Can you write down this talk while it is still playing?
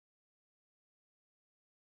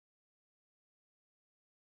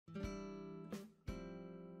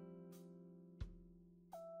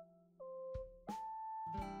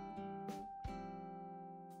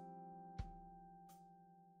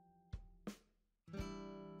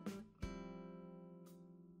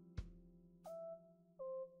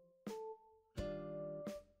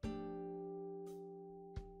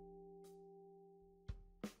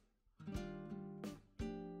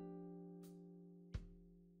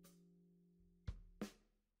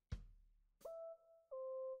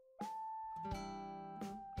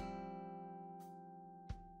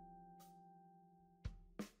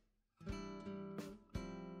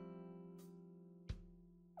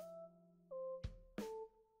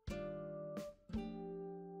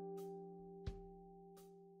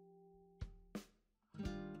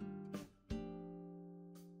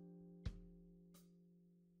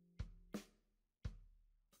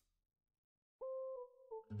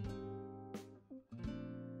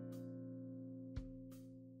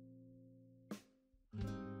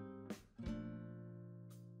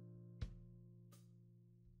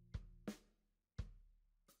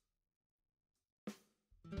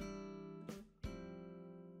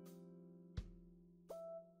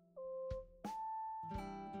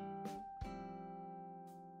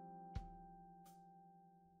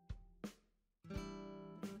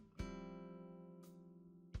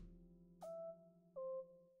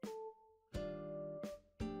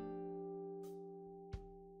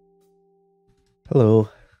Hello.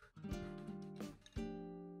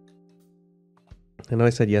 I know I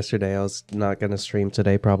said yesterday I was not going to stream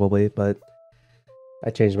today probably, but I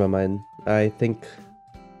changed my mind. I think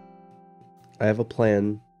I have a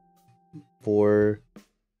plan for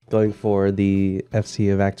going for the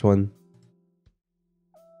FC of Act 1.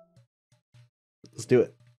 Let's do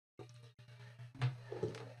it.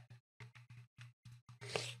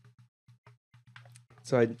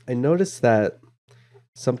 So I noticed that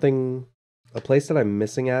a place that I'm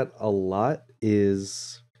missing at a lot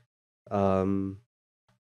is,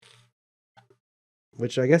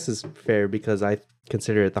 which I guess is fair because I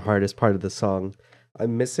consider it the hardest part of the song.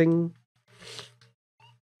 I'm missing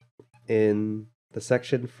in the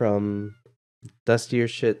section from Dustier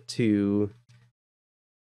Shit to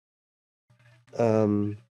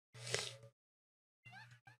I'm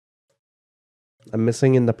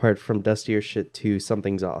missing in the part from Dustier Shit to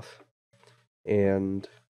Something's Off. And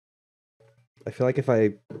I feel like if I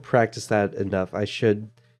practice that enough, I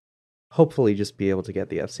should hopefully just be able to get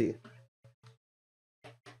the FC.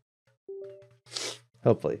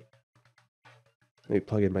 Hopefully. Let me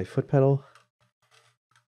plug in my foot pedal.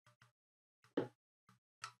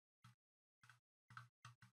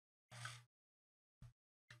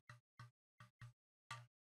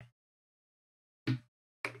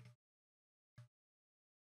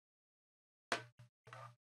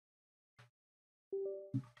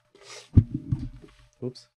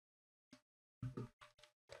 Oops.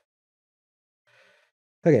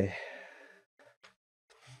 Okay.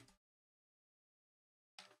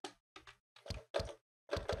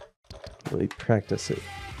 Let me practice it.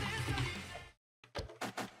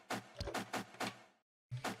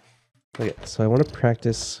 Okay, so I want to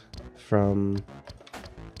practice from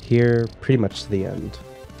here pretty much to the end.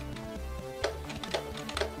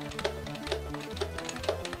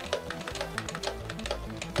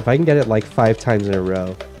 If I can get it like 5 times in a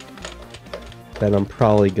row, then I'm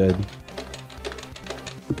probably good.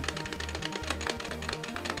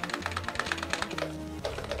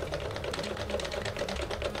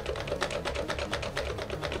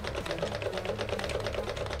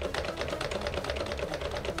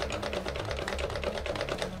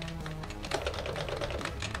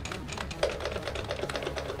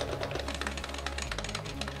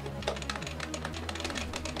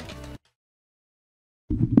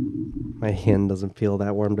 My hand doesn't feel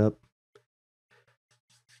that warmed up.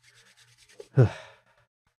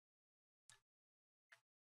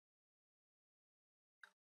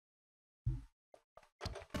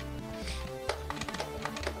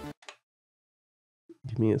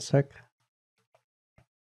 Give me a sec.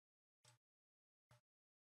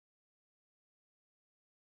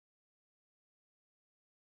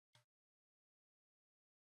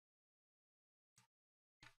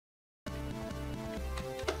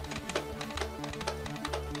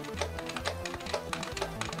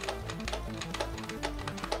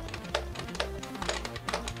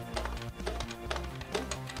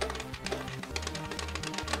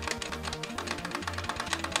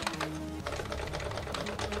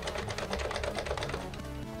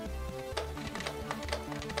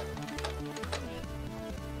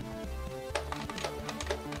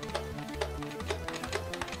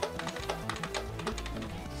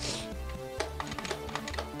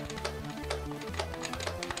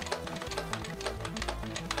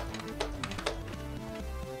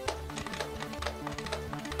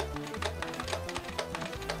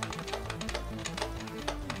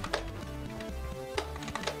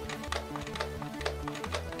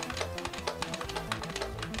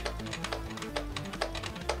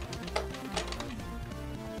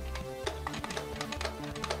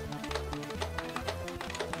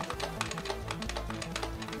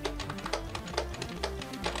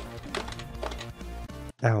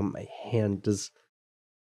 Ow, my hand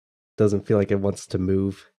doesn't feel like it wants to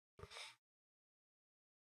move.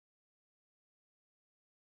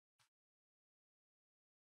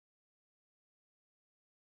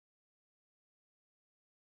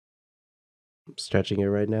 I'm stretching it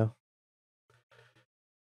right now.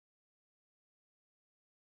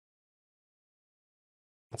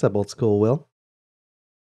 What's up, old school Will?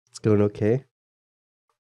 It's going okay.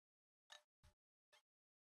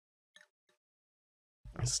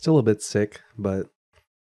 Still a bit sick, but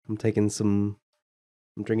I'm drinking some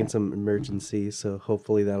emergency, so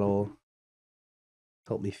hopefully that'll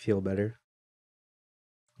help me feel better.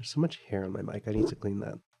 There's so much hair on my mic, I need to clean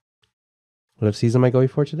that. What FCs am I going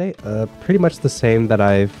for today? Pretty much the same that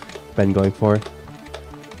I've been going for.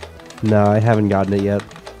 No, I haven't gotten it yet.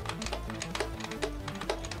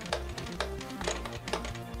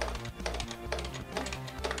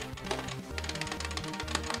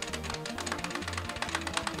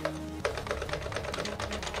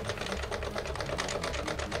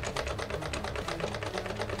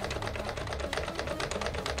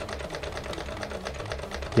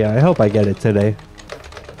 Yeah, I hope I get it today.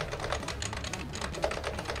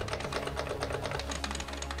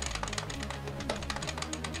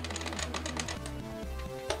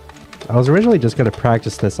 I was originally just going to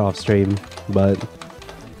practice this off stream, but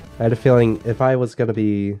I had a feeling if I was going to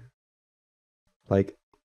be like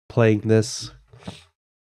playing this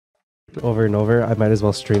over and over, I might as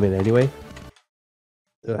well stream it anyway.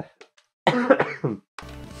 Ugh.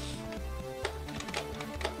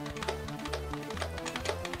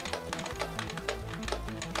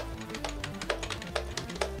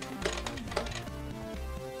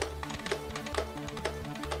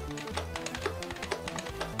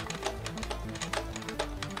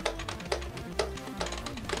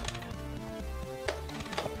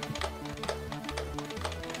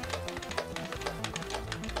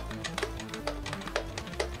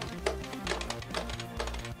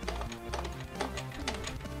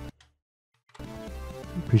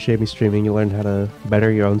 Appreciate me streaming. You learned how to better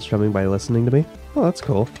your own strumming by listening to me. Oh, that's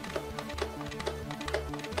cool.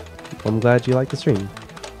 I'm glad you like the stream.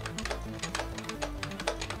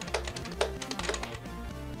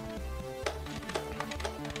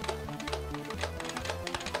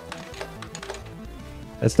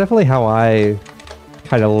 It's definitely how I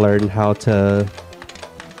kind of learned how to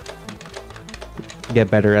get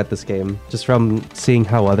better at this game, just from seeing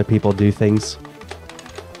how other people do things.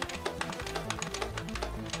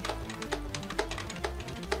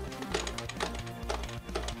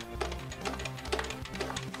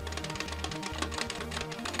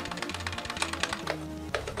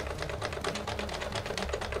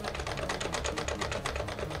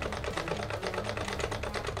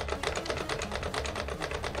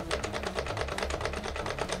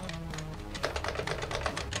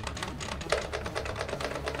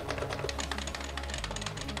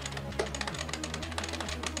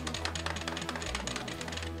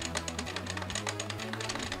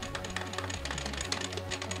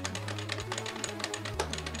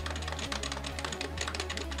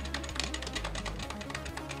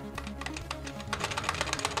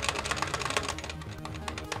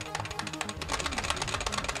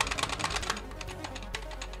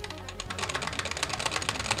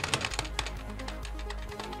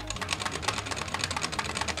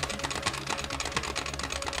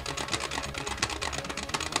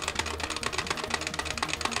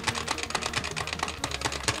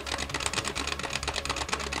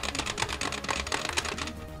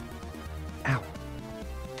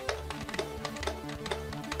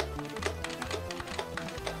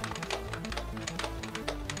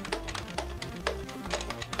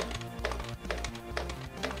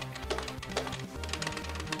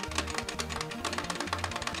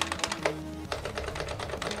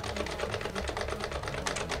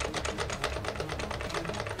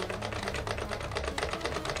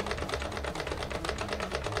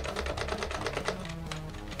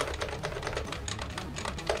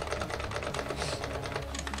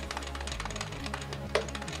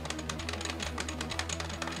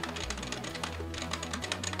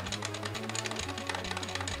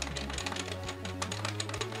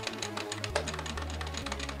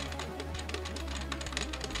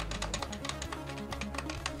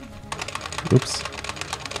 Oops.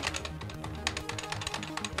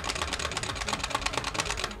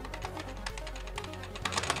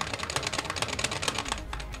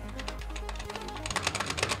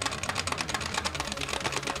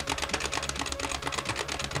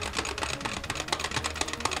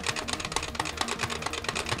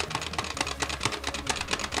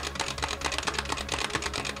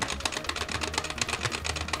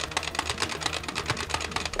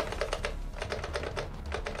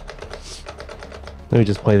 Let me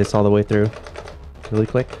just play this all the way through really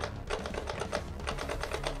quick.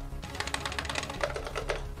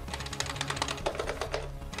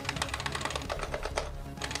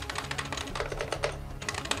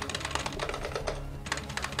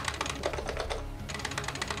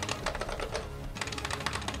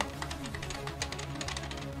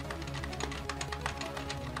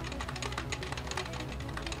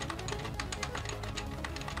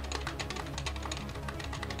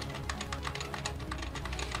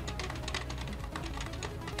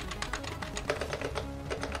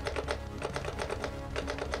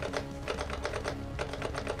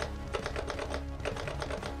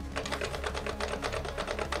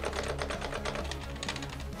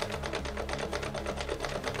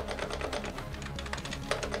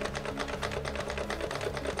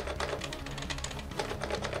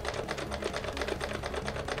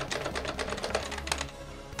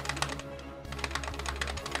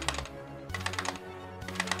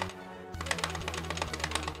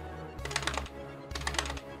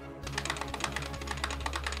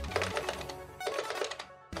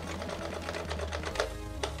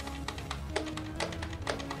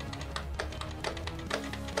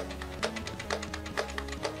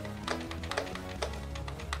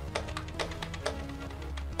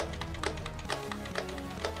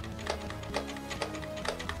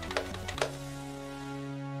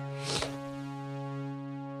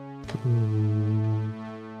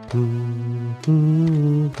 Okay.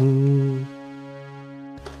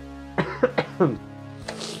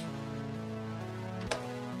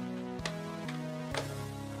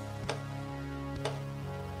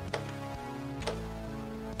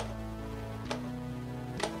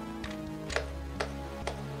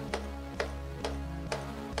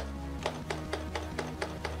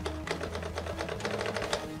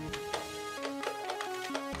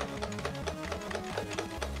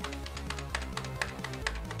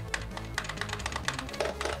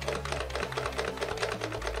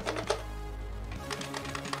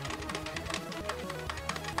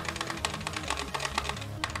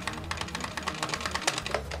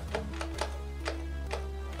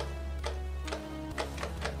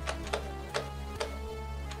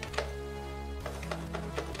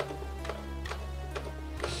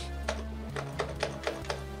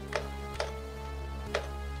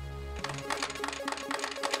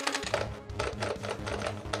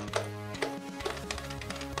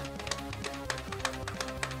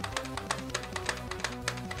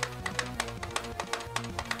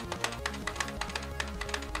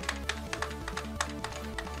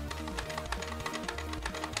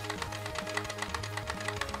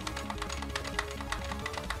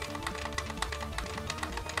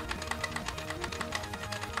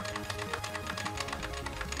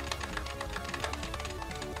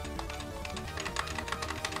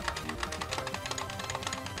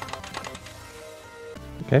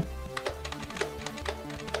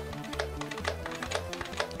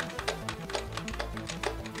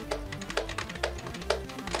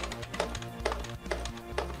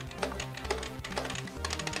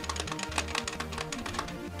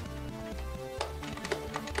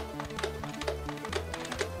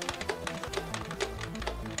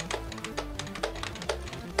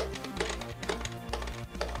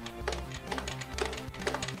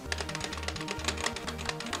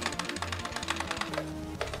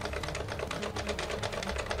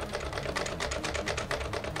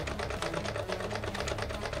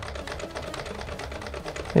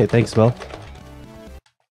 Hey, thanks, Mel.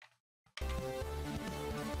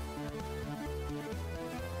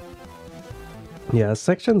 Yeah,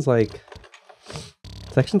 sections like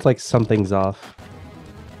something's off.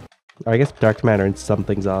 Or I guess dark matter and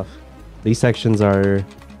something's off. These sections are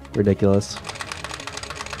ridiculous.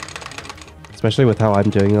 Especially with how I'm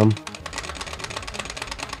doing them.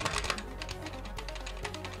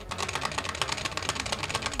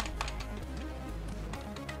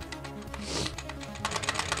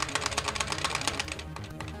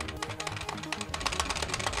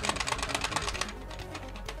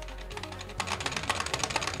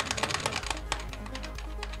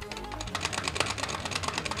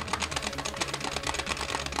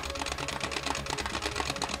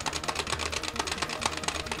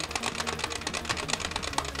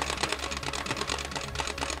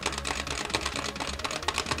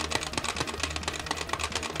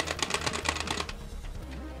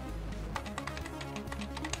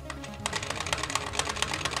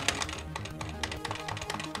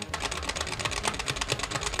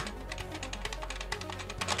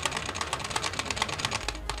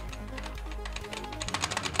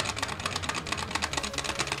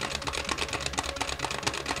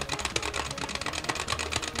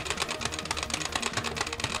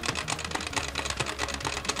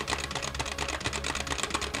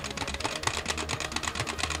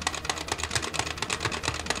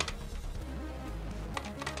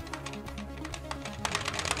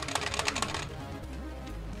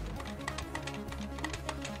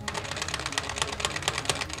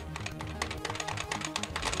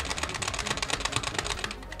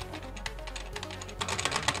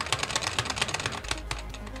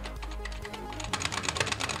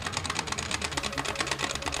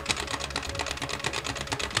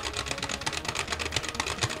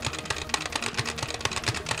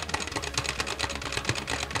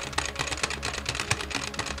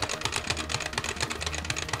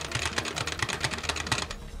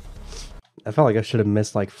 I felt like I should have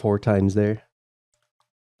missed like 4 times there.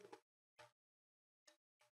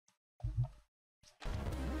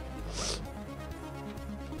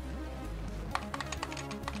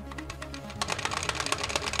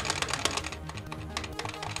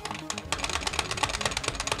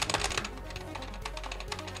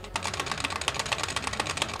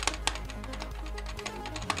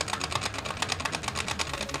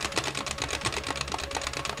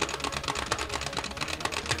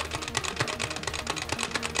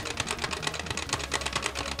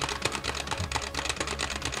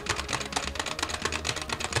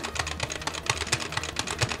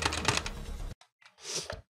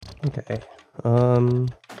 Okay.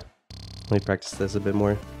 Let me practice this a bit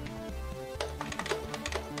more.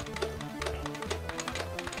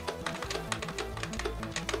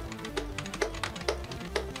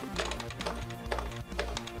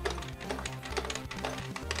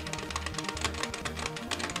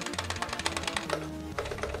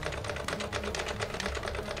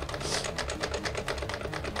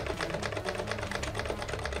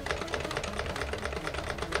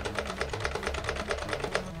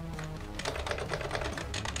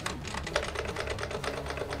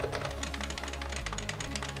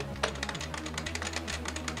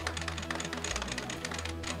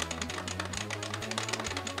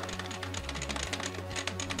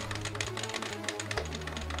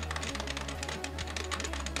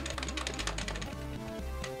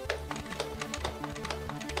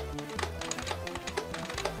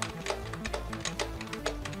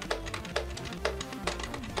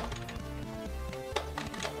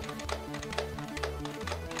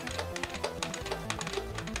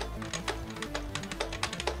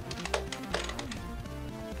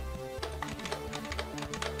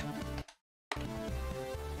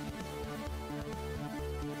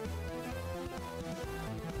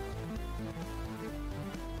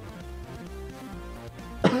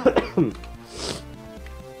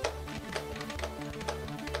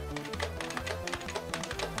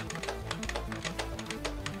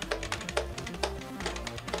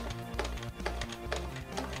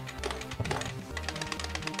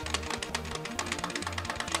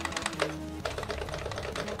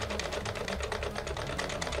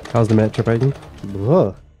 How's the Metroid Prime?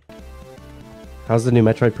 Whoa. How's the new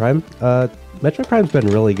Metroid Prime? Metroid Prime's been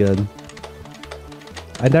really good.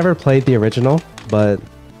 I never played the original, but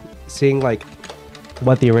seeing like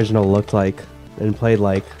what the original looked like and played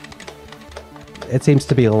like, it seems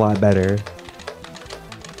to be a lot better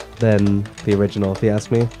than the original, if you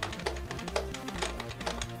ask me.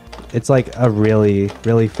 It's like a really,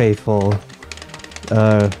 really faithful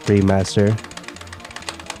remaster.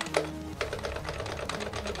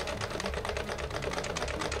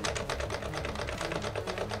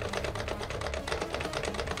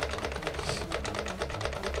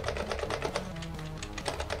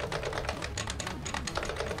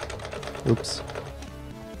 Oops.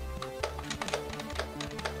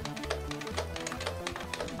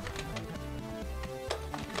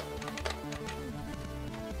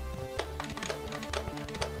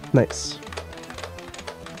 Nice.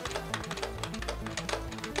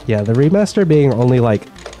 Yeah, the remaster being only like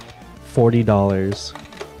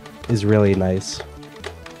 $40 is really nice.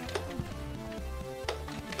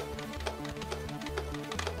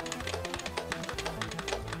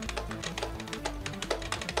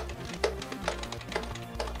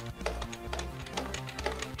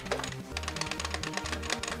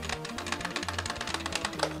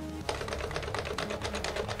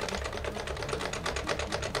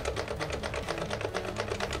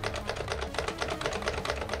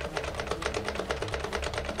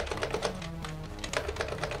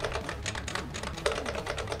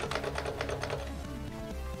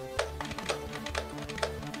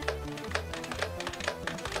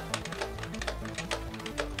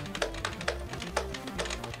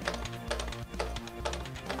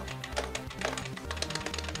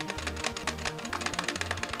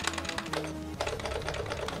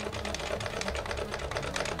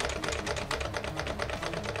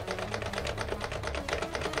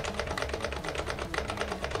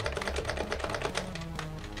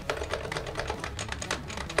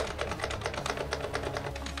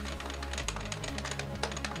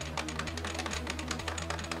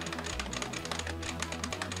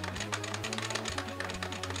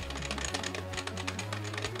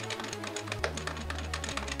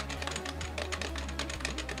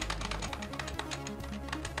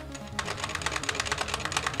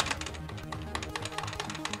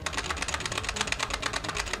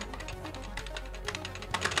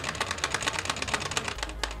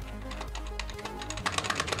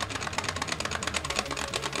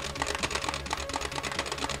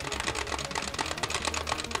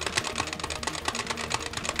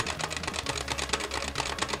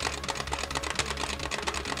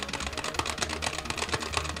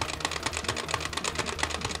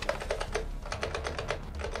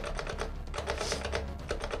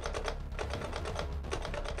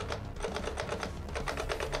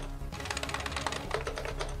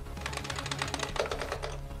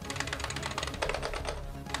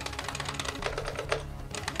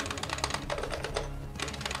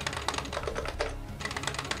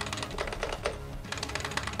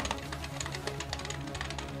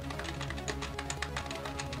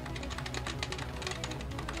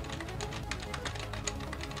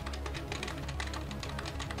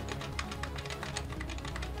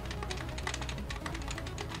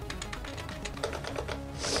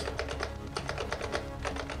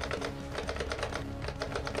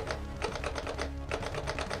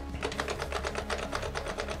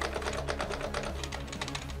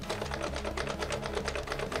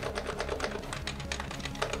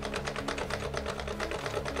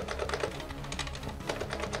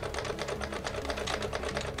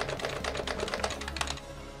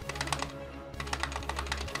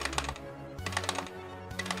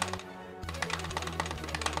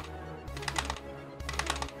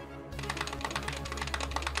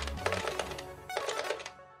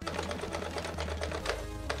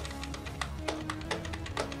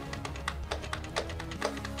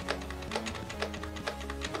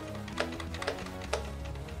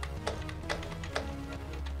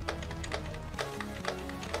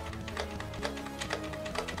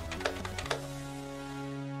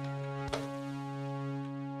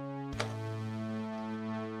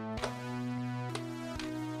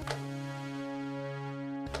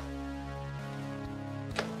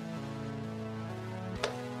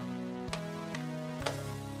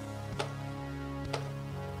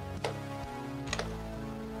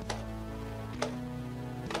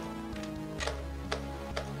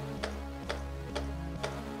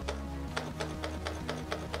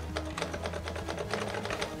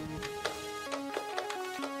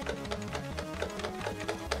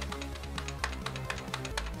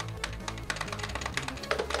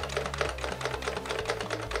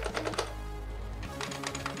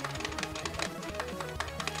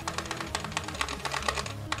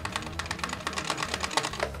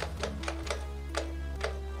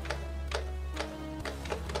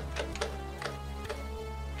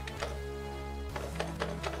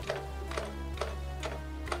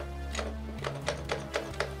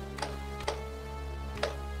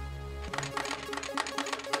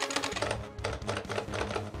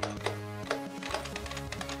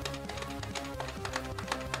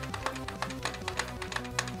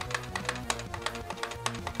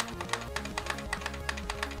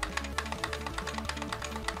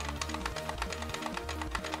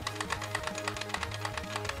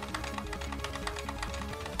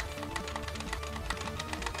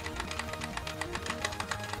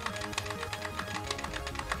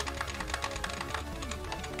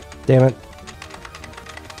 Damn it.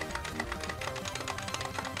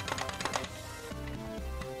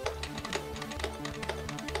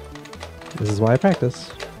 This is why I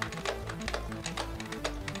practice.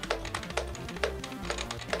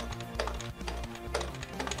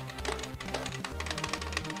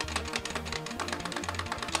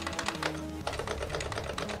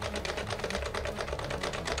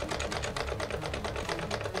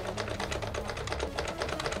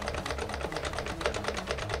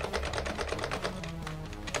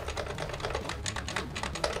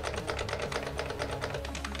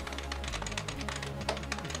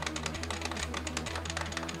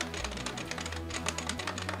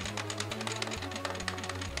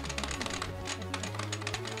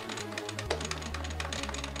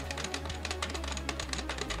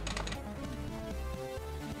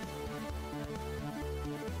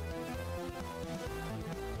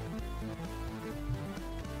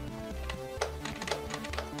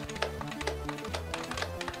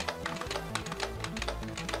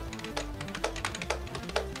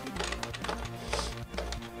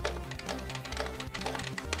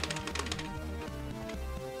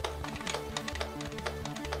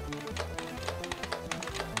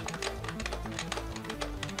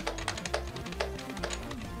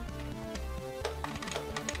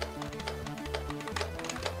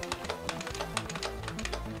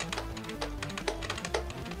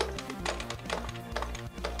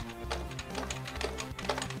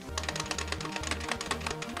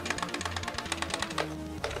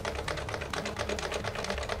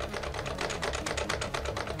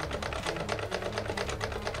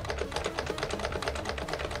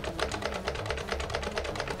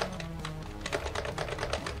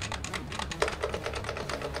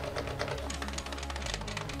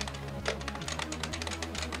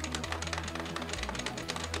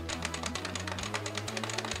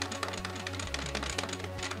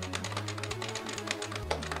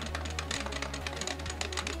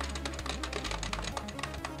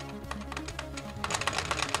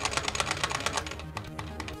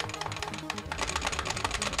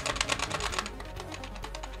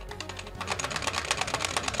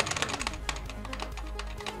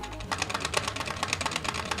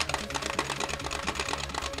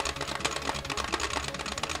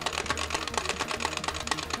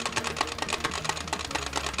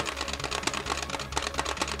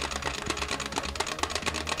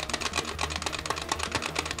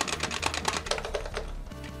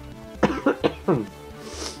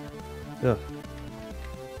 Ugh.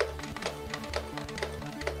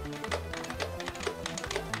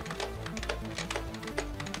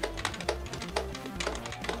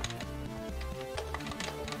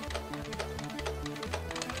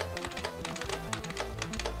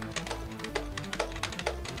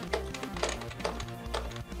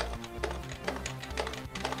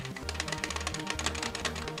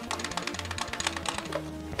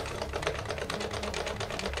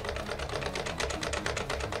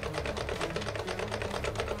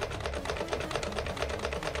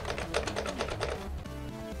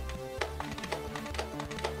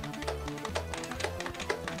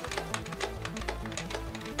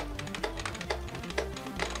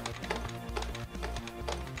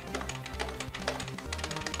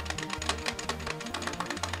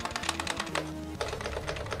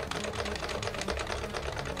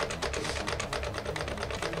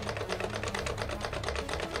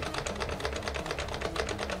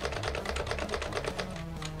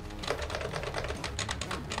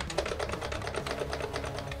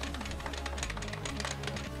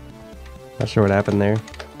 Not sure what happened there.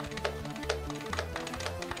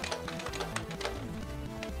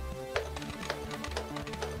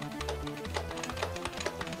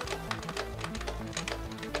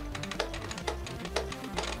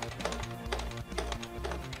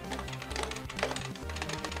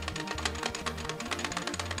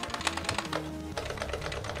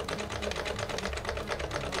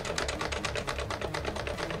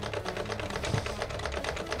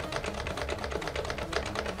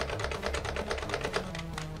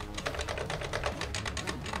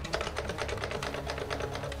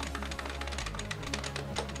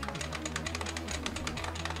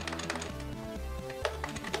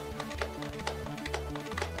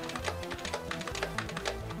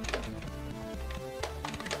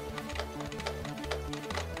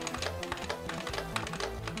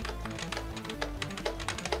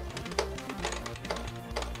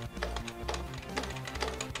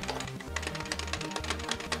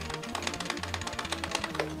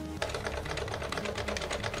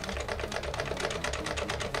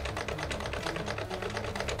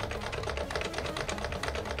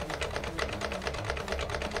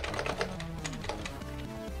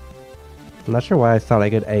 I'm not sure why I thought I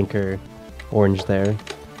could anchor orange there.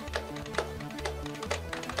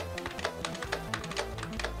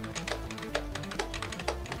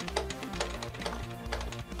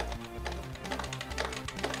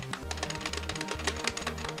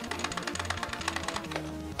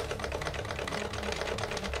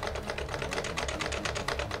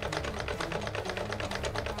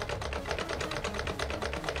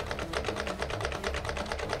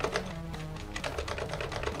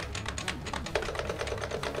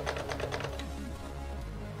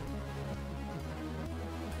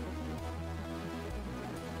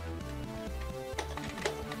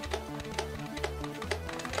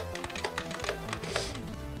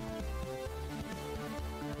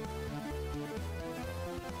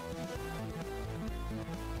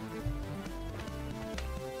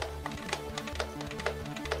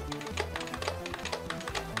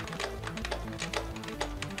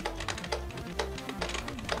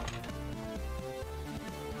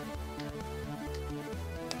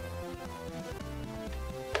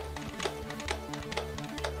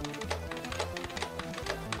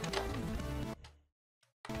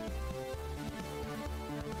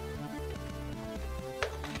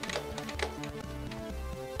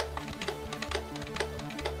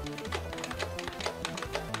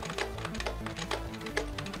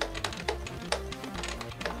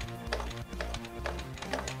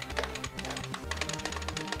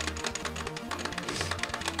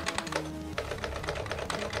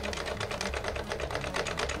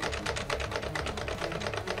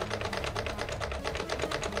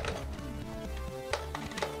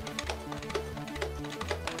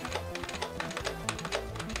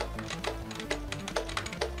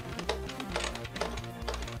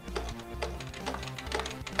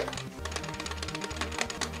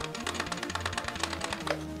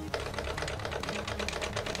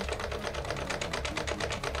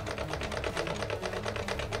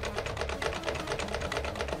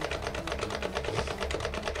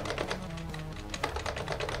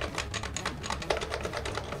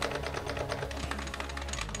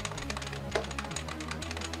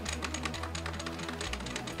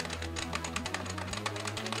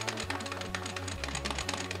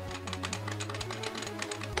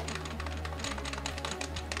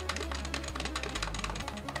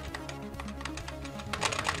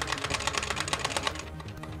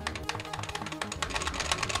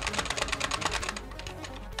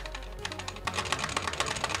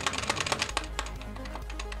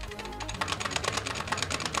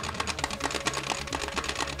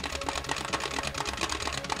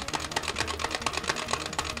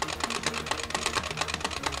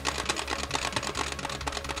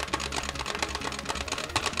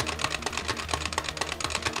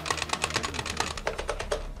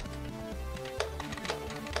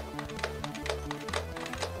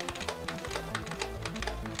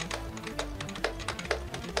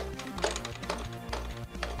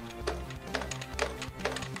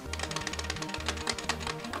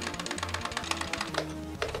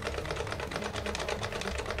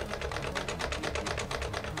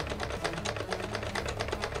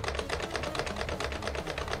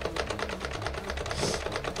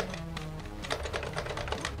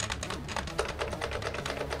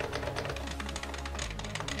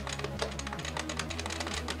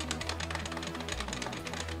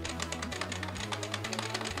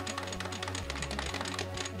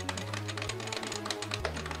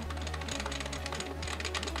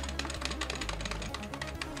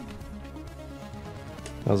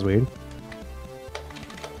 That was weird.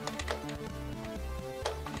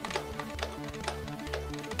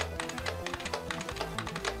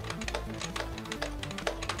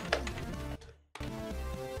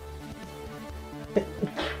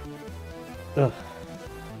 Ugh.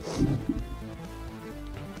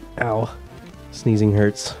 Ow. Sneezing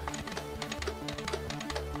hurts.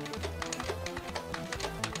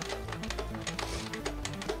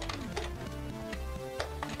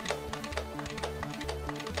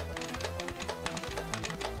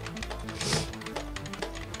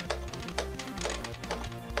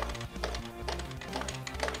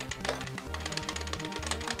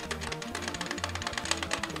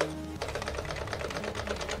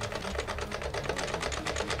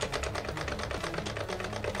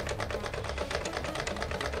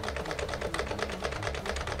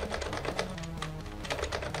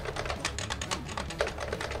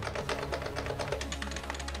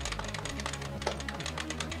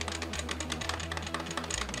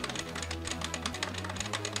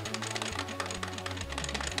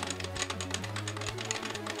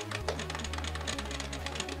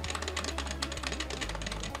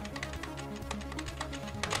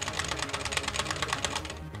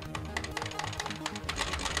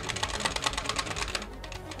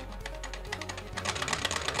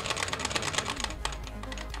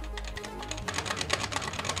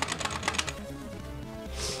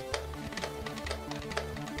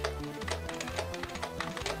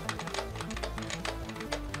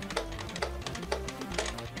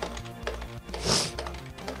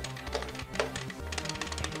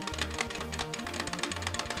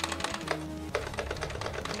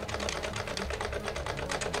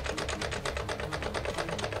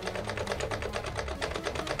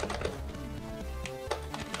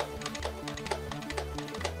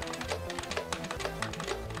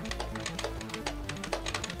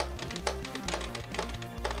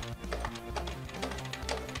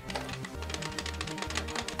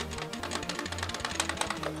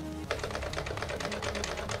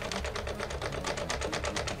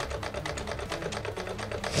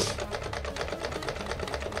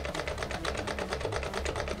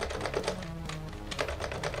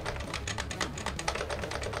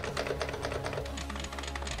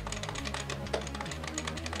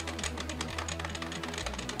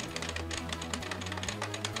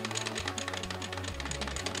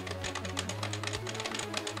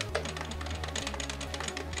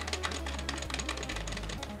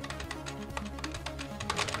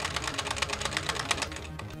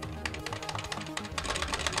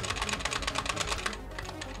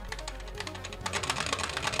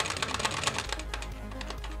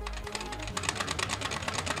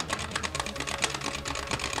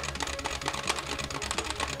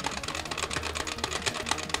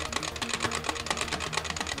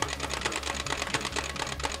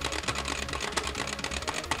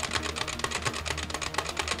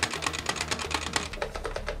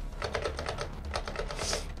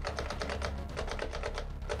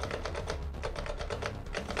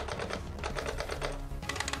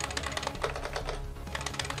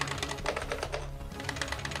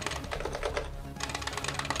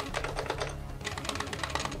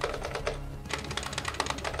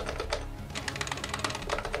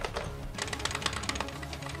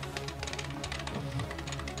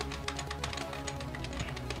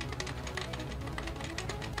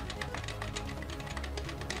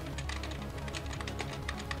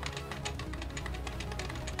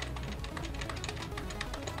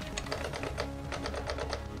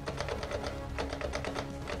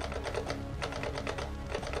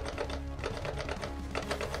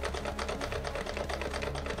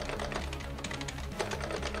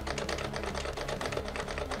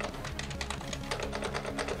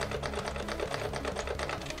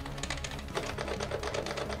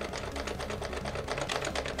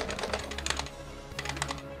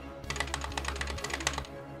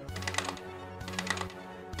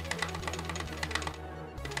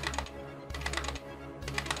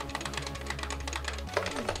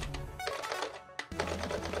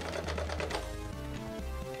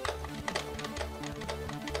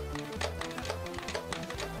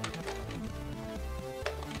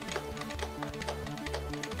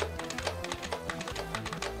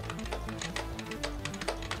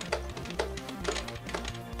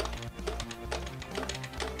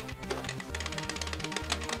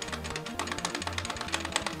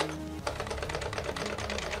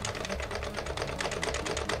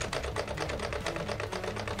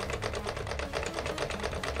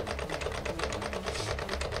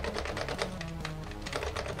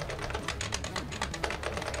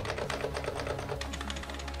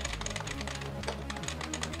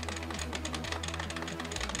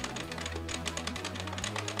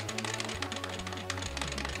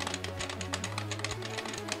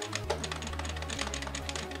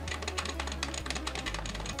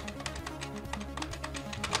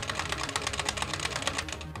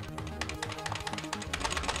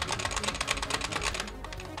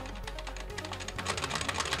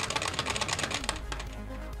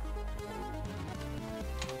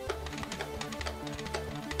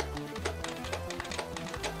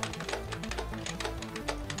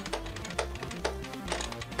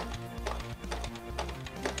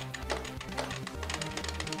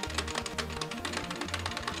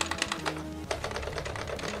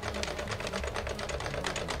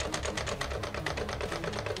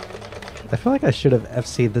 I feel like I should have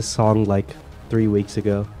FC'd this song like 3 weeks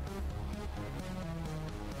ago.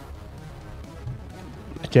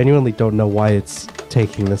 I genuinely don't know why it's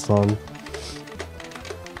taking this long.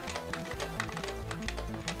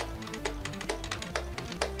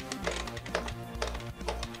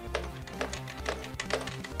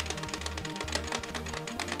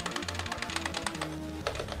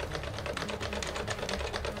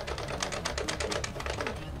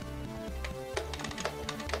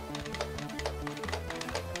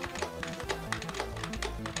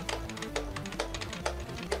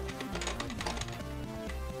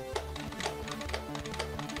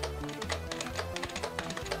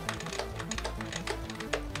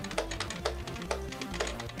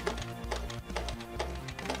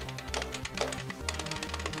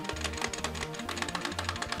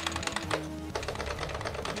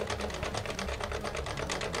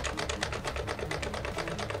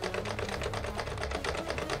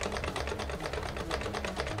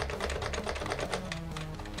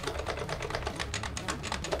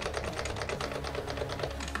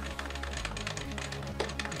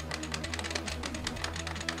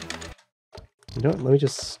 You know what? Let me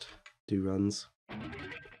just do runs.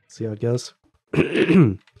 See how it goes.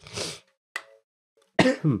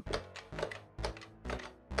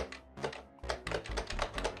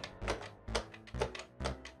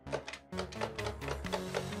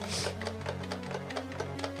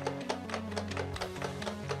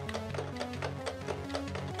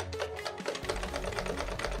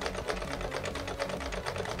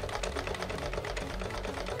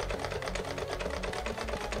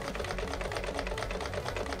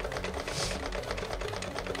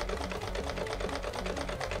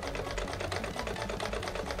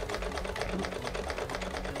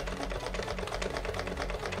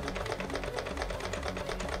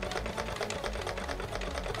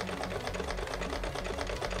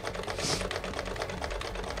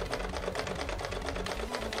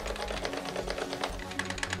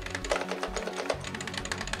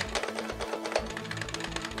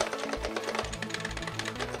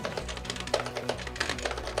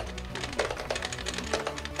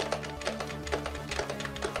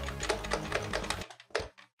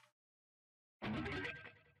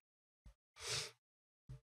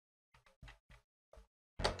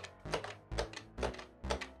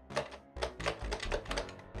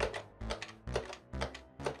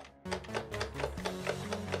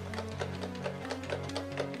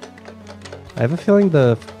 I have a feeling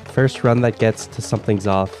the first run that gets to something's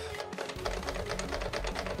off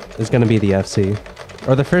is going to be the FC.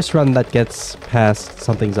 Or the first run that gets past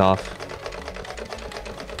something's off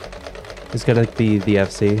is going to be the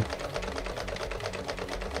FC.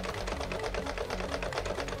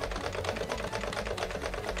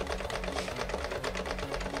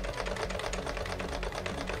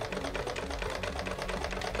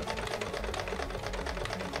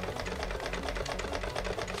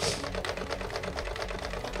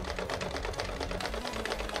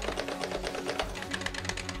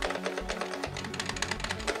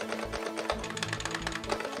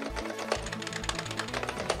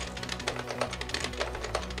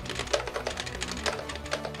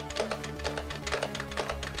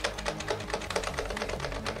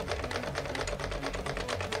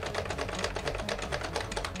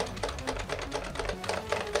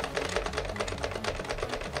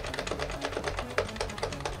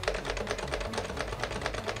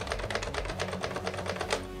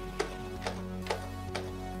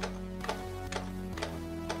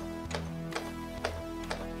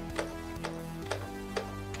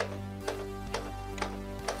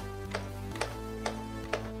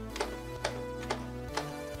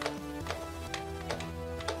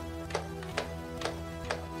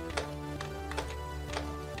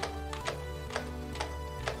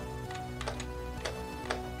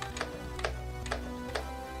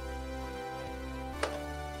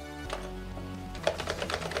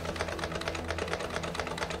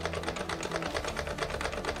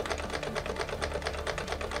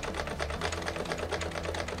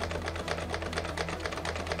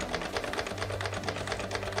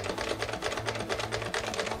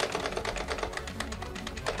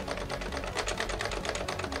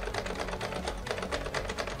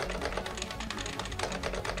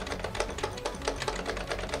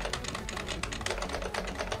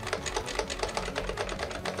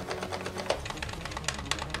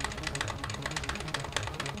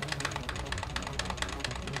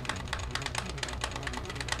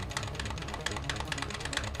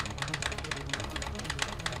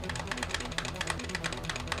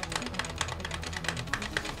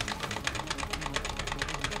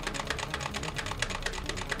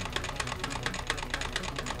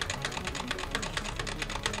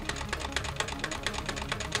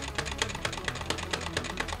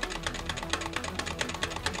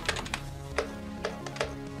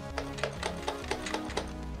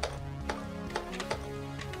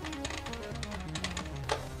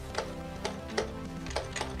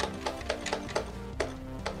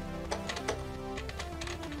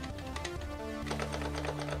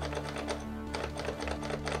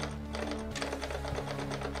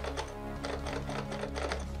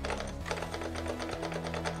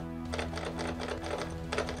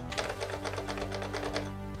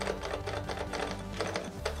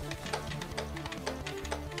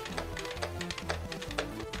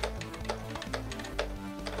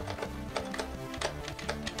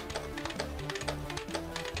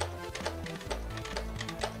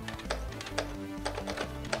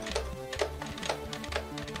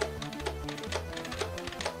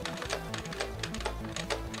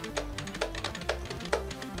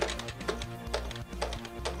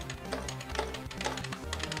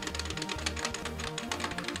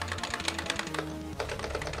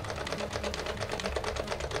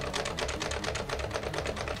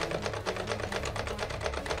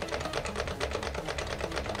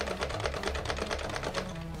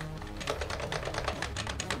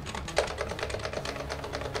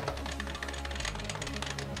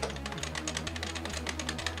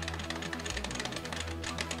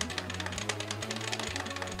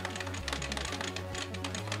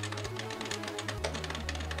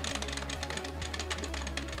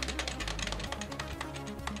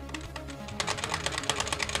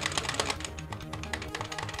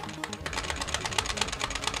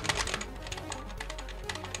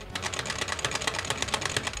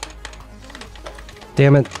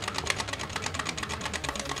 Damn it.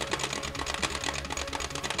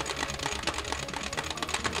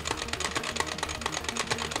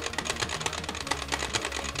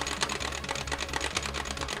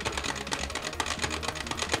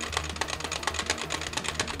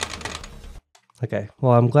 Okay,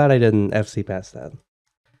 well, I'm glad I didn't FC past that.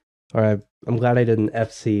 Or I'm glad I didn't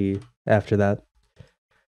FC after that.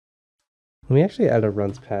 Let me actually add a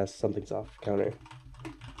runs past something's off counter.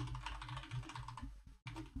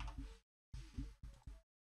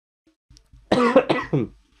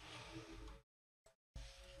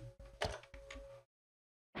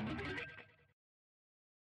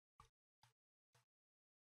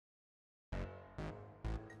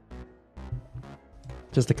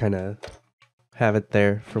 Just to kind of have it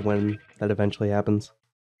there for when that eventually happens.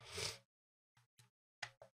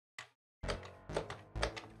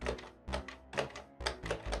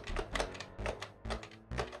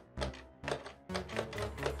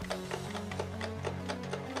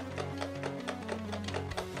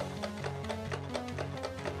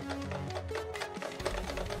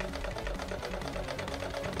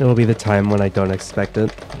 It'll be the time when I don't expect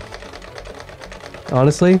it.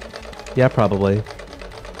 Honestly, yeah, probably.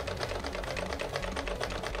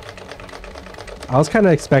 I was kind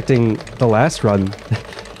of expecting the last run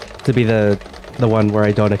to be the one where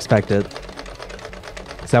I don't expect it.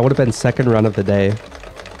 Because that would have been second run of the day.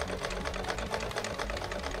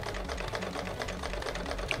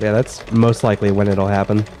 Yeah, that's most likely when it'll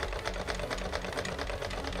happen.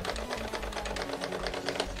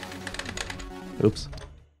 Oops.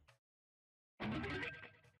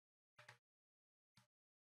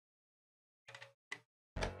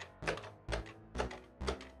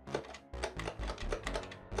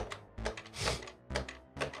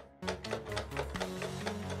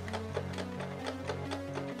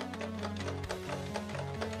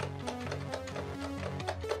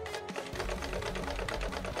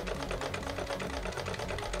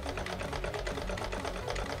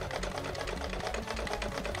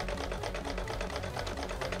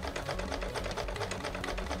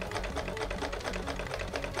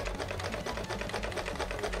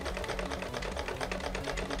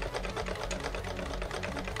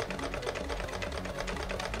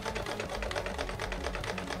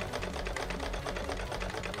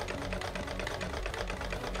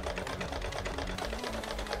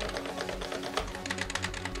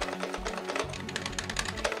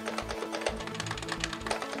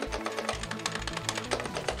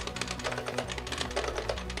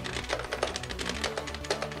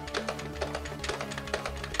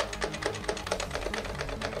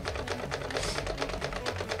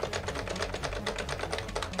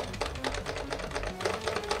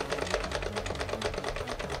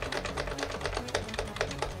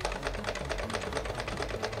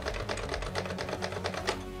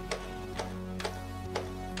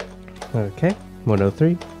 Okay,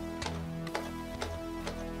 103.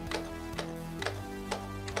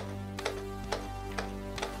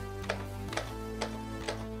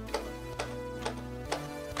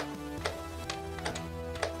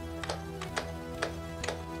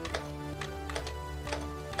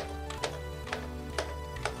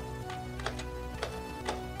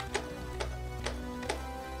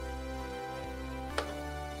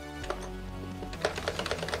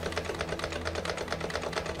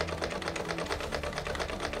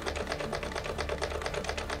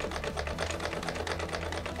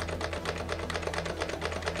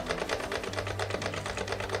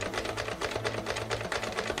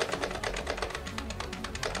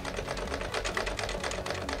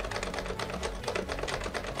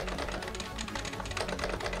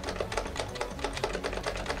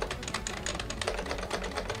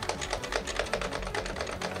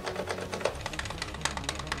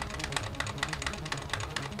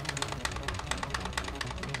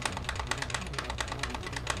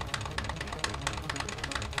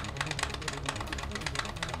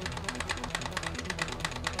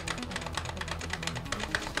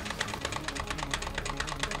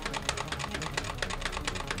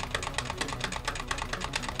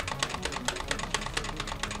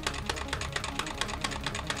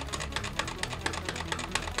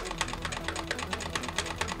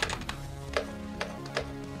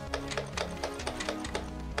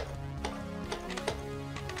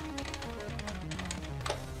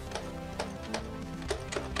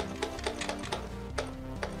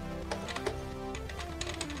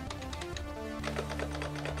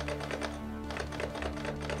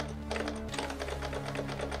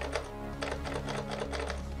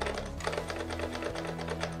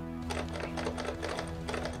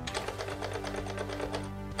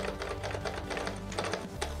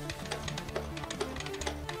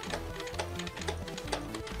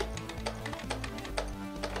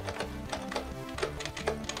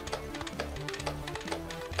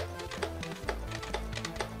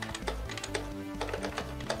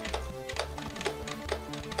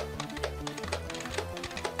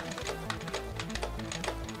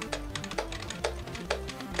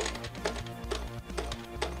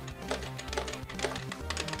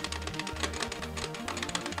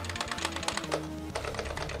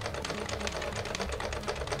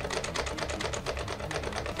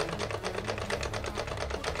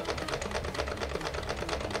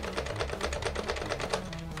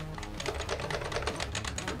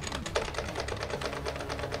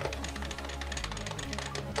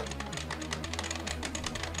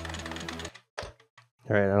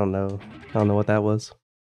 Alright, I don't know. I don't know what that was.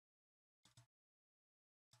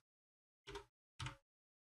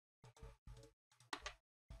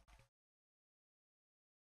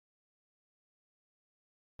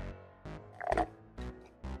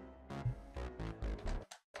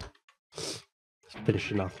 Just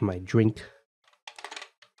finishing off my drink.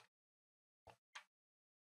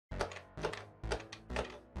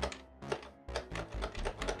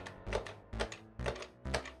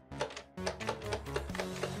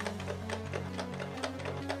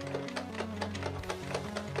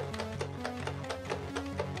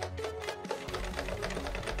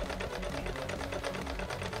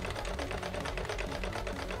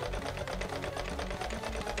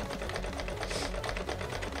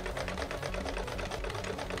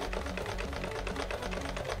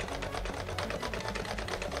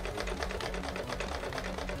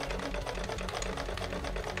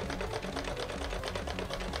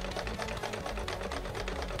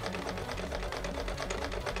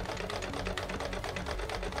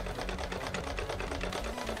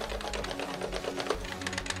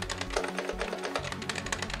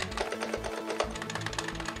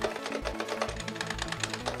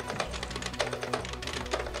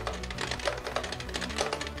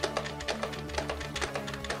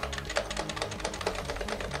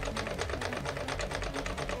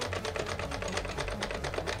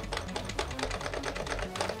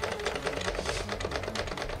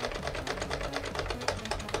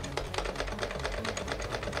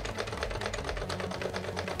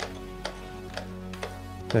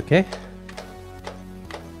 Okay.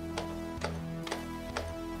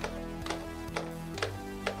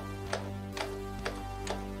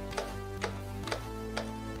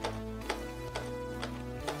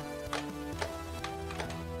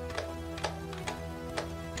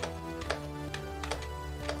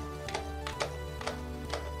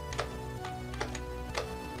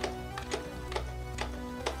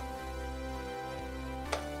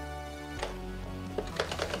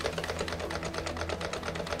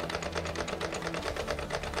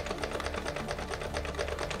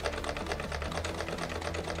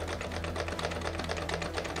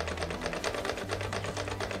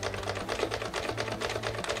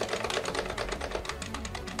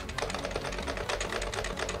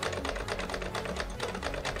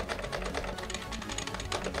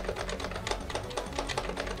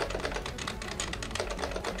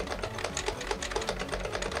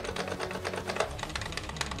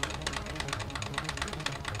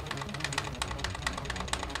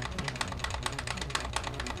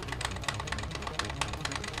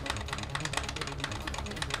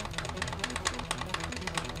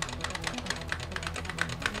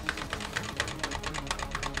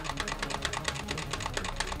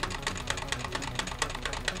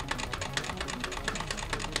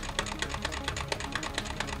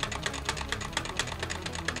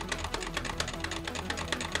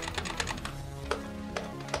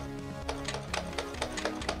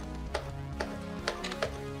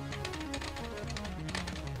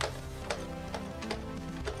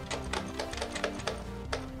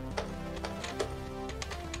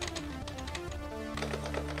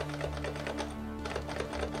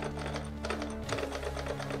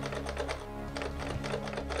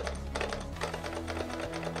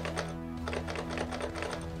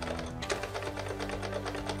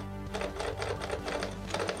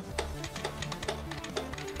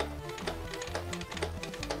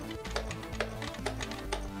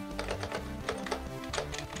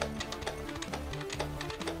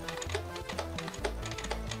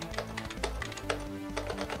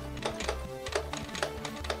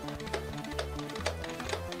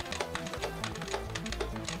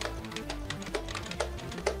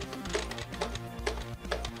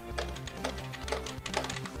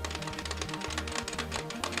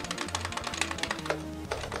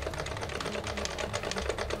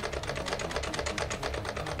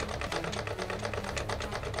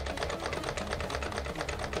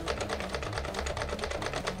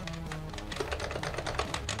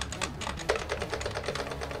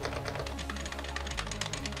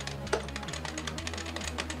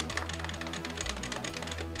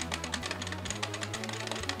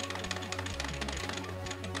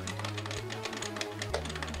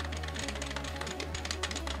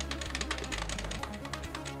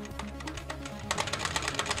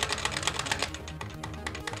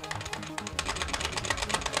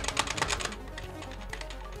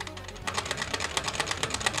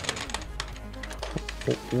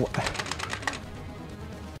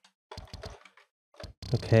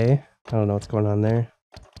 Okay, I don't know what's going on there.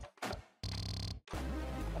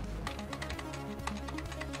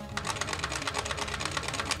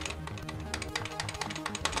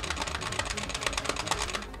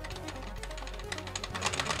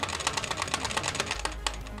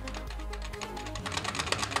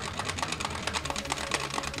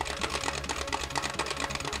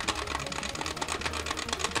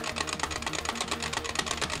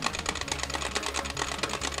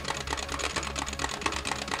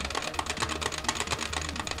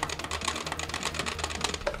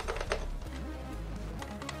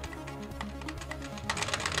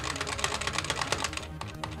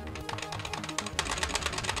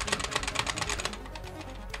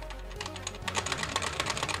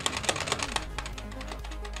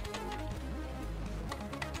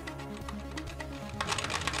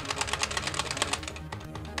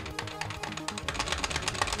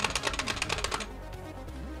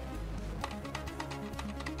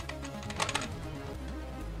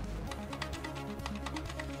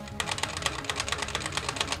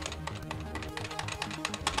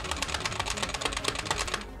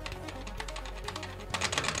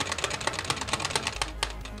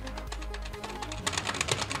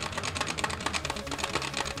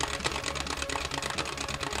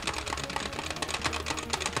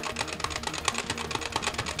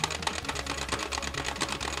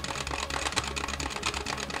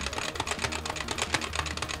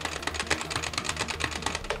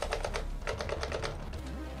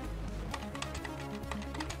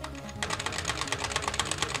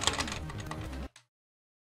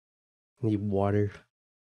 Need water.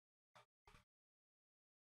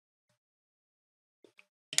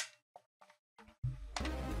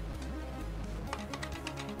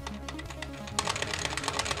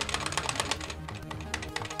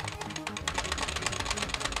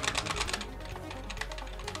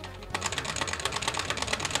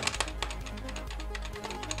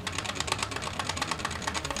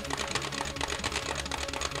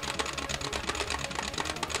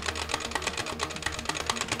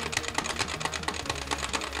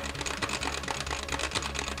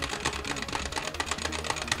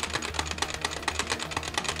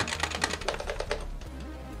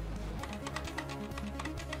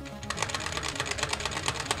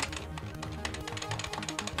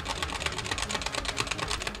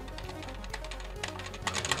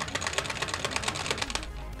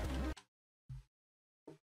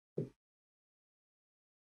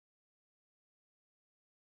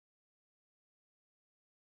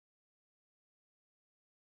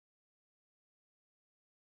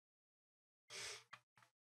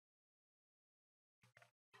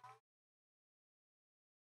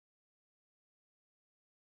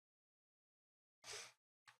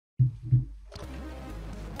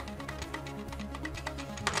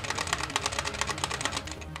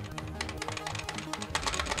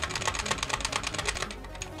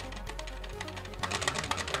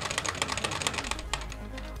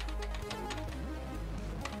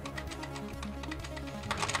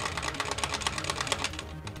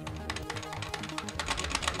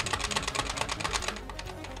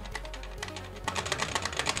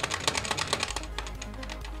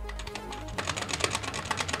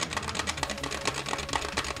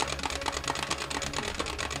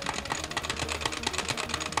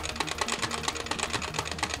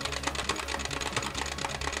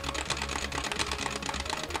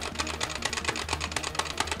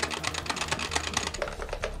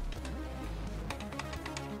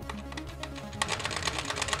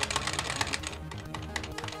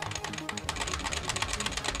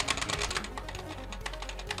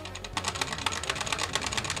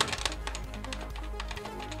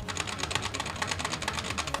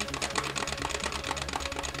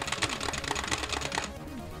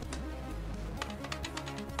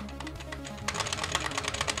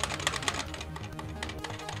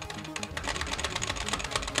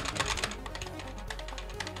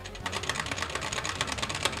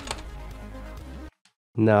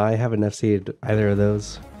 No, I haven't FC'd either of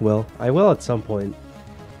those. Well, I will at some point,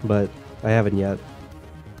 but I haven't yet.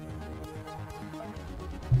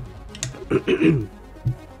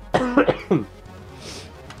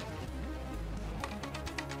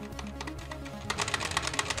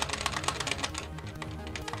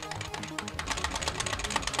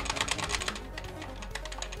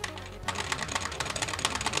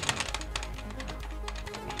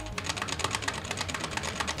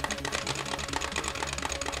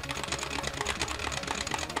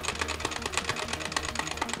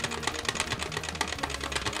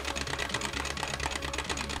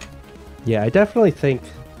 Yeah, I definitely think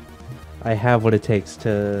I have what it takes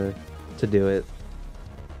to do it.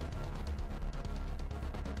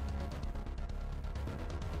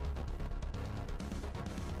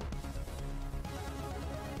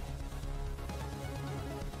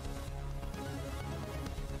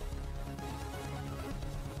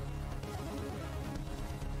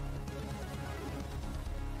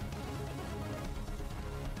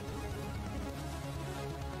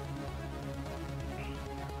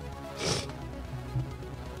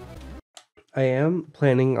 I am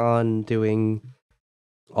planning on doing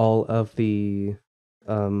all of the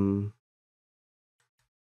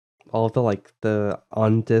like the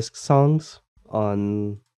on disc songs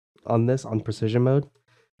on precision mode.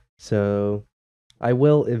 So I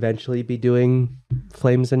will eventually be doing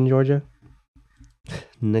Flames in Georgia.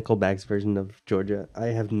 Nickelback's version of Georgia. I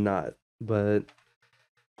have not, but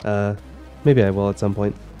maybe I will at some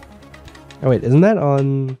point. Oh wait, isn't that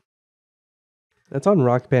on? That's on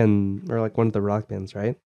Rock Band, or like one of the rock bands,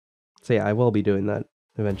 right? So yeah, I will be doing that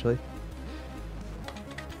eventually.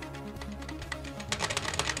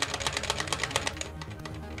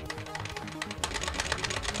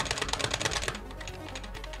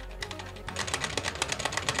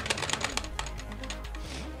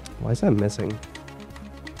 Why is that missing?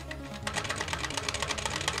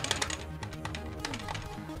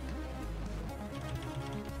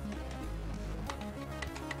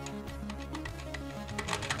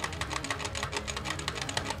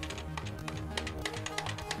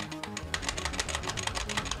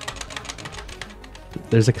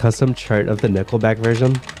 There's a custom chart of the Nickelback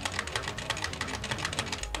version.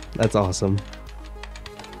 That's awesome.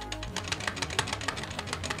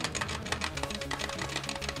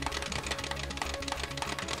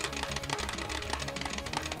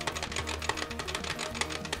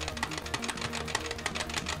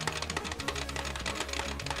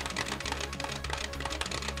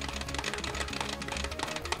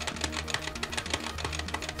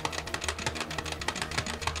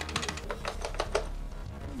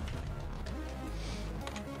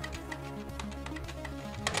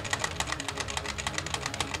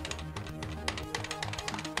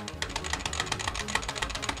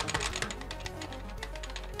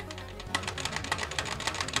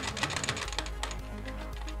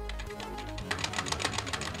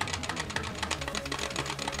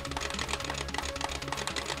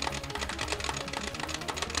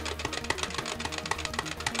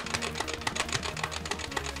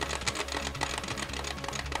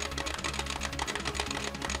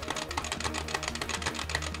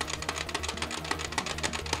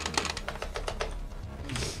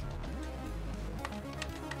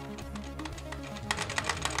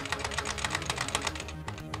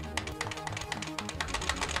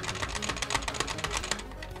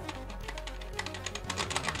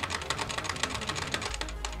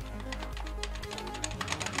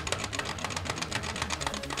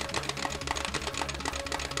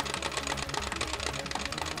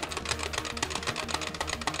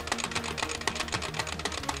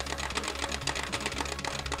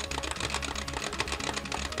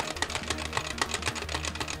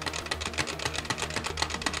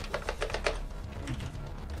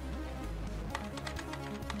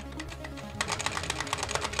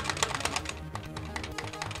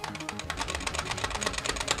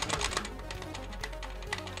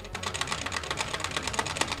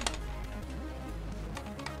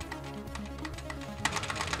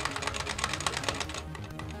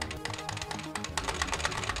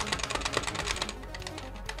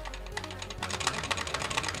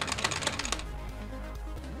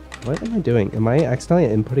 What am I doing? Am I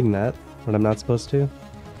accidentally inputting that when I'm not supposed to?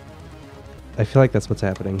 I feel like that's what's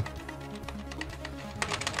happening.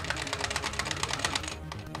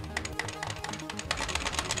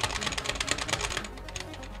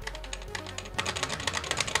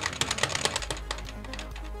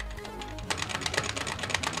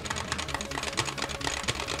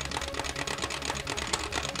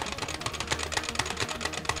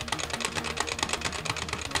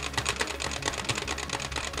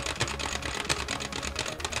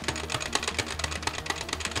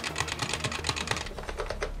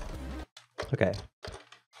 Okay.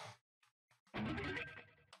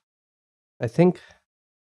 I think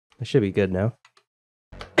I should be good now.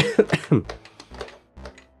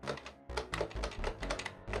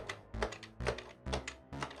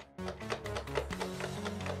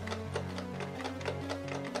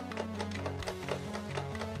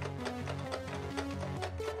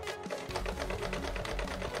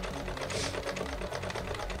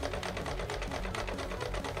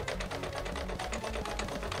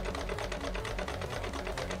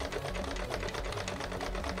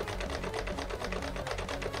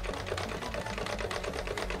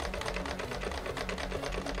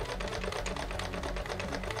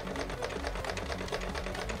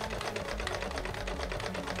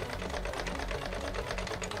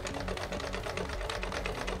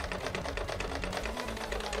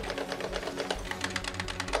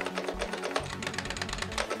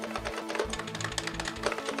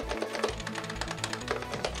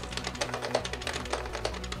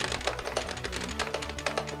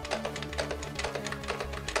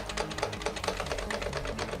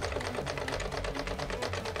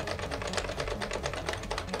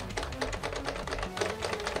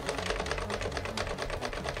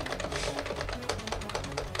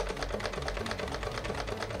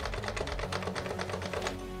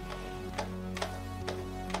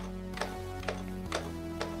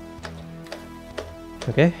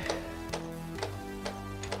 Okay.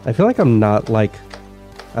 I feel like I'm not like...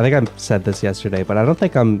 I think I said this yesterday, but I don't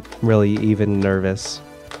think I'm really even nervous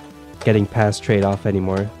getting past trade-off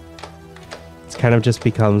anymore. It's kind of just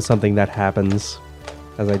become something that happens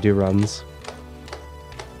as I do runs.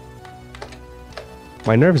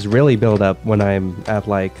 My nerves really build up when I'm at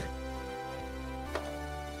like...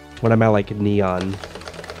 when I'm at like neon.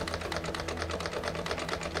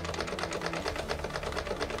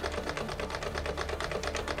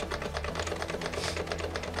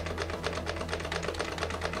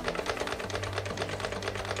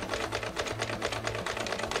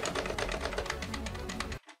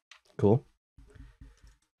 Cool.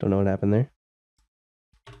 Don't know what happened there.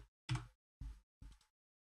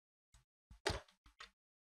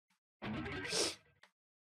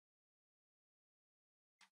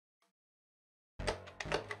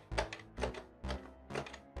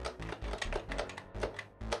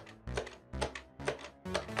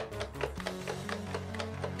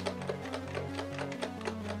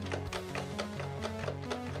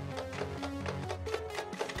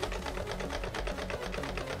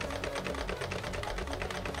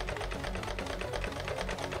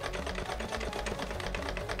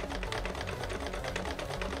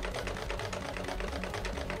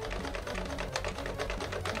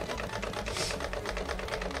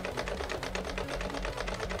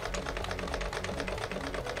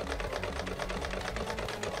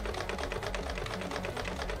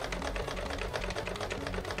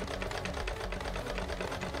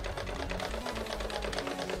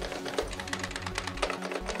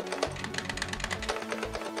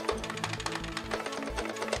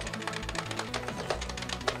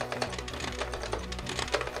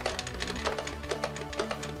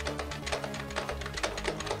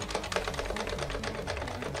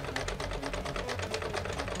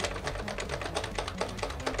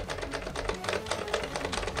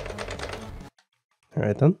 All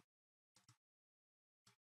right then.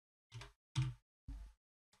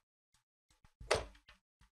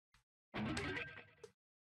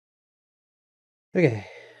 Okay.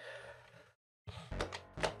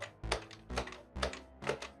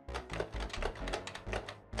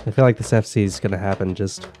 I feel like this FC is gonna happen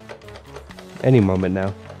just any moment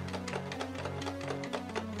now.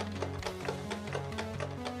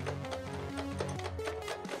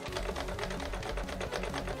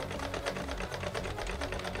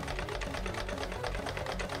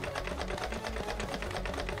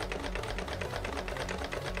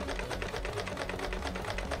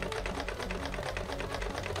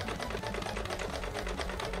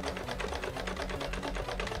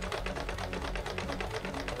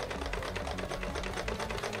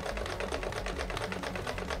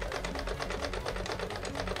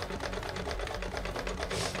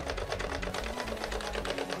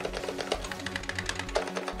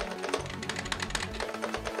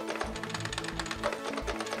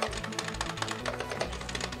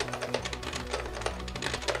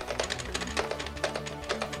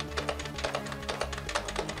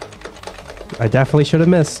 I definitely should have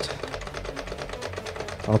missed.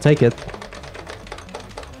 I'll take it.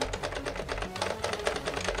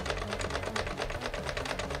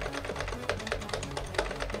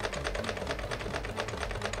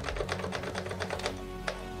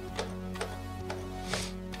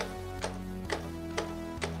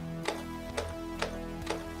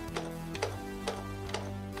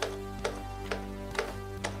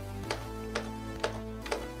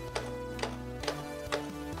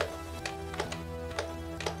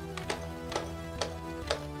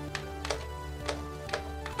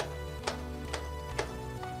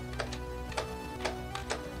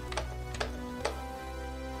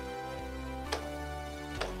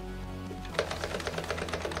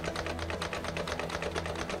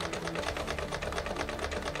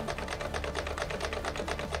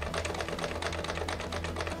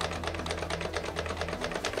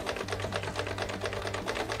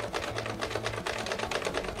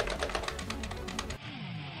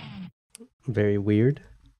 Very weird.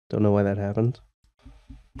 Don't know why that happened.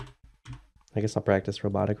 I guess I'll practice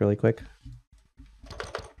robotic really quick.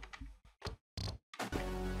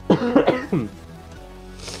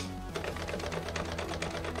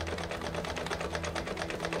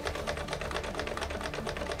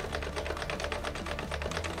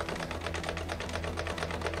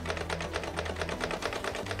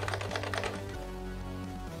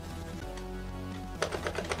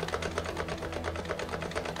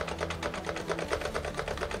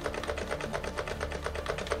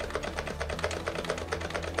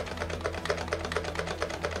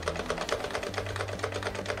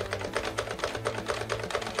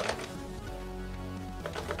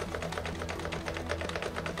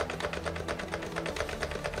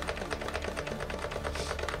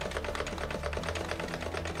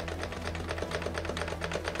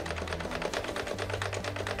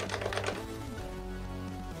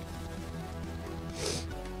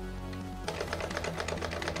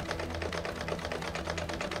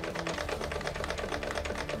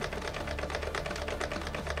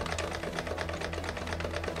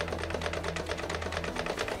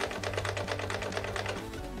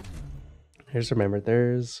 I just remembered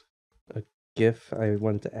there's a GIF I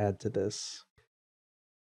wanted to add to this.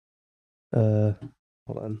 Hold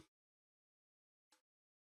on.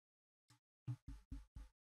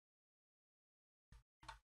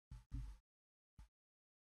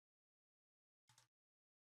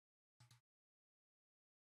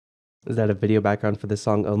 Is that a video background for this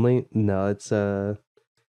song only? No, it's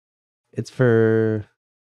for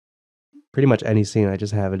pretty much any scene I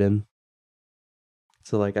just have it in.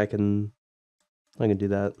 So like I can do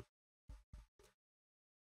that.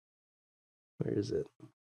 Where is it?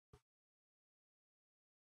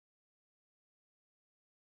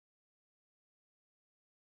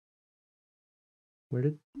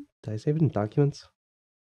 Did I save it in documents?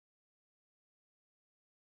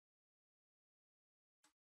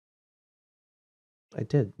 I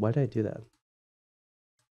did. Why did I do that?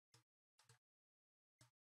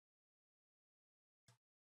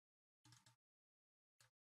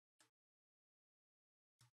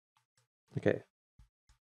 Okay.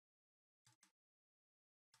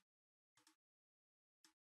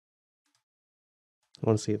 I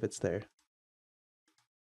want to see if it's there.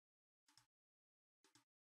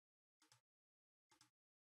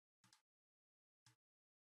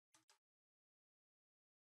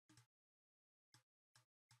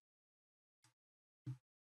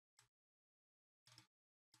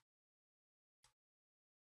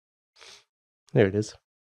 There it is.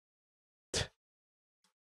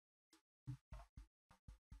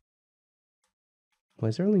 Why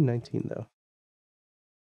is there only 19 though?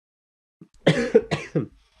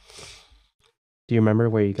 Do you remember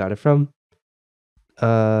where you got it from?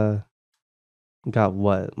 Got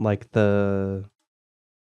what? Like the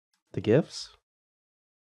gifts?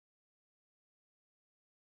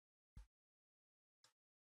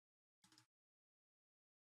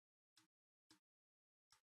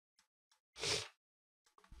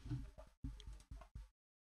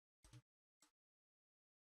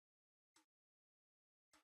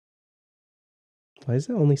 Why does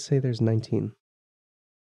it only say there's 19?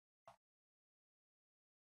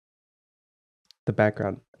 The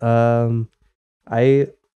background.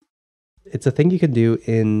 It's a thing you can do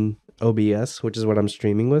in OBS, which is what I'm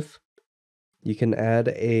streaming with. You can add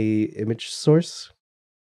a image source,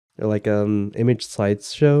 or like image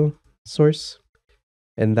slideshow source,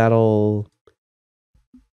 and that'll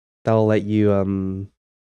let you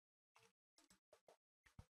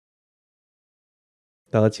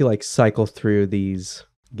that lets you like cycle through these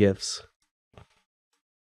GIFs.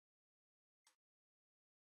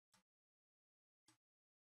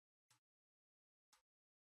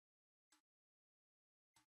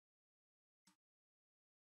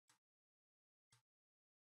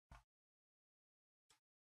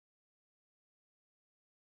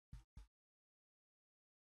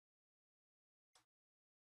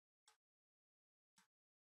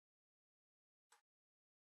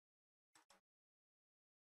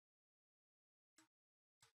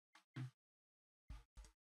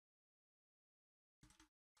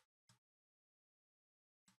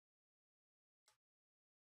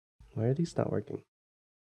 Why are these not working?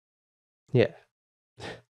 Yeah.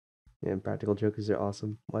 Yeah, practical jokers are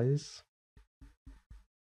awesome. Why is...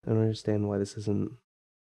 I don't understand why this isn't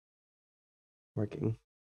working.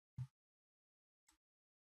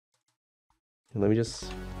 And let me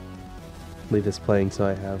just leave this playing so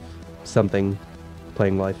I have something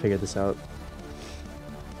playing while I figure this out.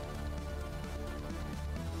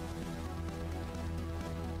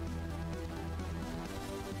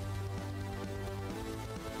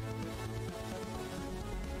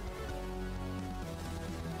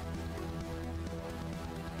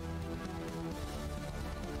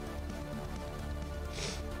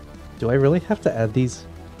 Do I really have to add these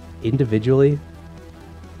individually?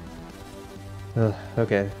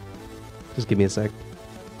 Okay. Just give me a sec.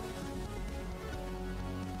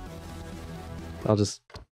 I'll just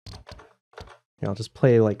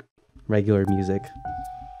play like regular music.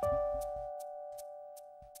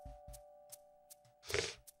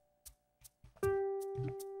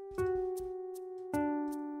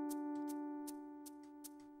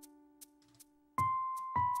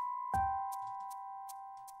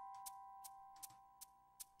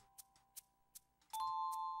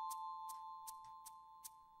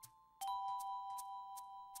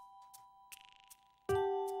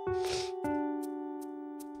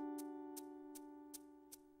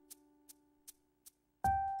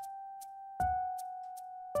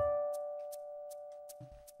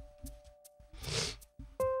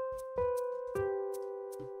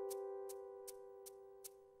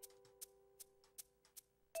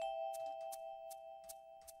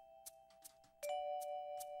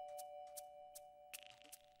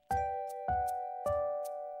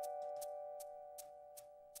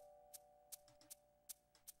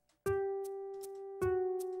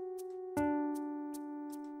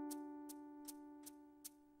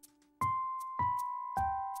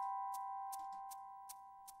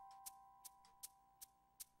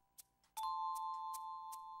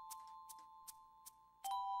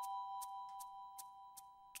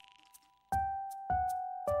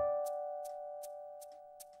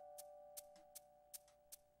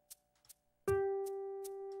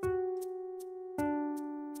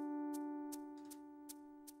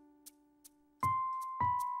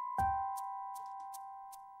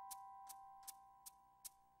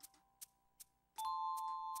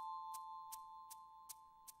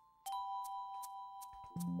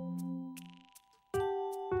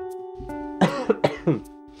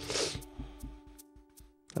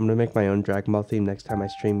 I'm gonna make my own Dragon Ball theme next time I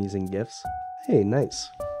stream using GIFs. Hey, nice.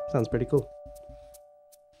 Sounds pretty cool.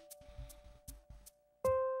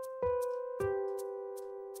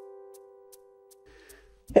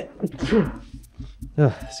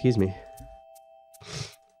 Excuse me.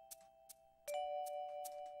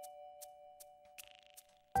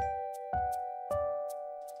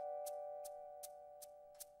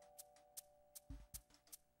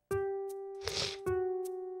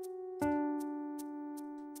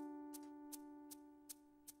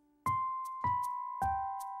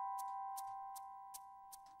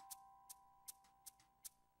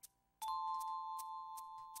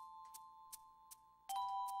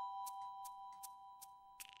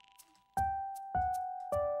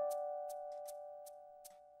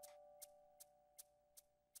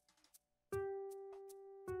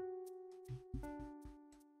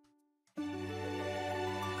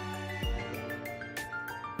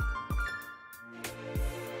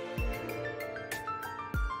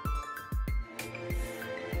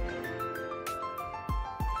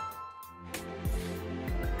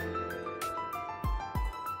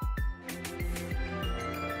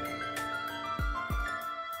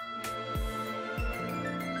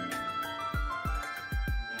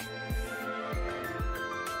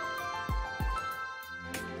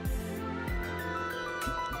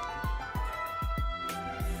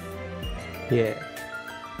 Yeah,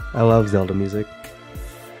 I love Zelda music.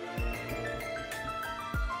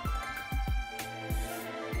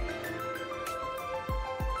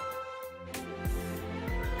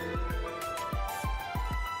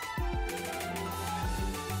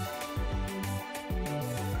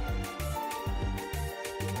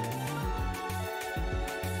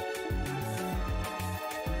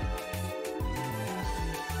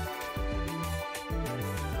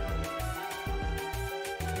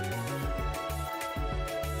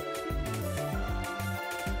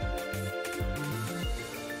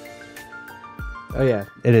 Oh yeah,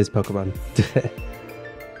 it is Pokemon.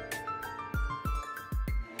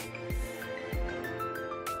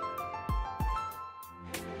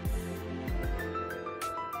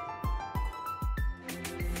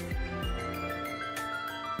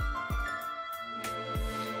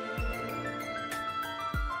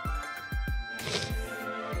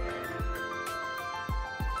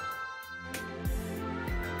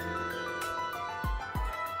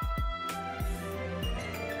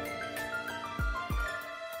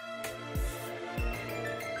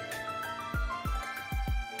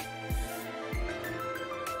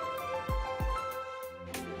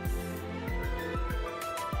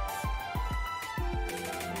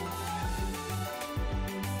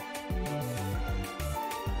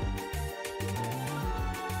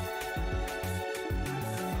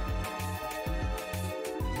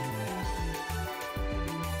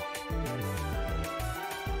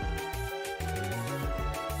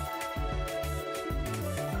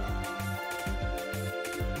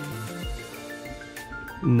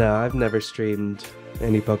 No, I've never streamed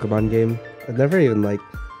any Pokemon game. I've never even like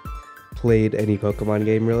played any Pokemon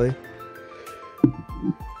game really.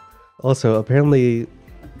 Also, apparently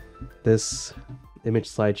this image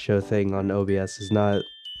slideshow thing on OBS is not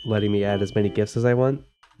letting me add as many GIFs as I want.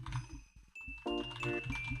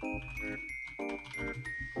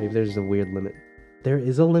 Maybe there's a weird limit. There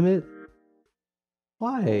is a limit?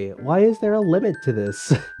 Why? Why is there a limit to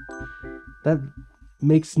this? That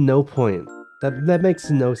makes no point. That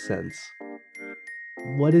makes no sense.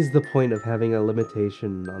 What is the point of having a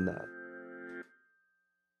limitation on that?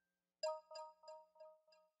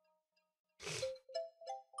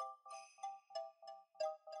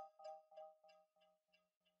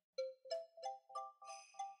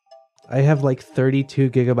 I have like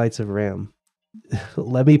 32 gigabytes of RAM.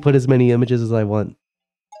 Let me put as many images as I want.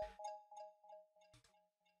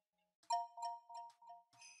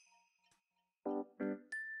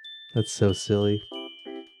 That's so silly.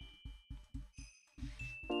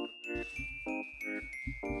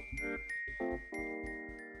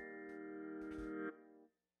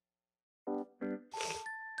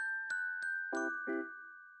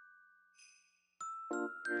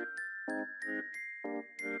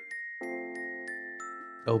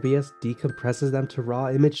 OBS decompresses them to raw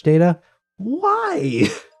image data? Why?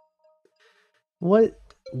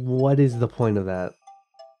 What is the point of that?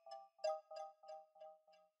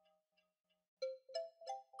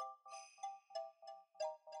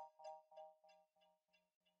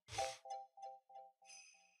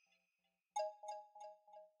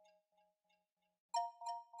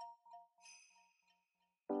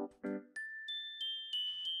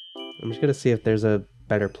 I'm just gonna see if there's a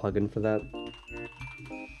better plugin for that.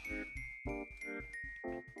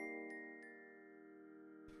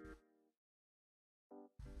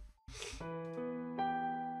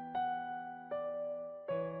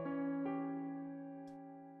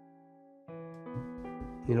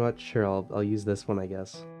 You know what? Sure, I'll use this one, I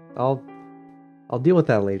guess. I'll deal with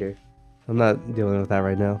that later. I'm not dealing with that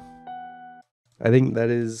right now. I think that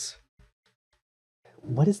is...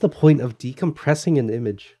 What is the point of decompressing an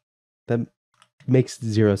image? That makes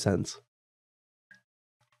zero sense.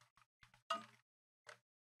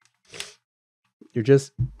 You're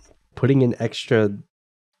just putting in extra,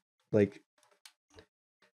 like,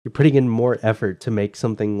 you're putting in more effort to make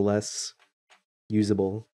something less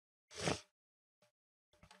usable.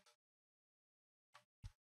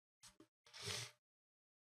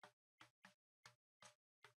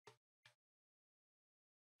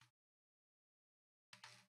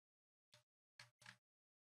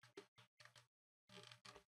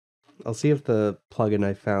 I'll see if the plugin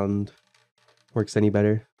I found works any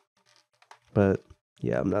better. But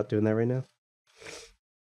yeah, I'm not doing that right now.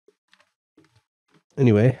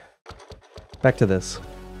 Anyway, back to this.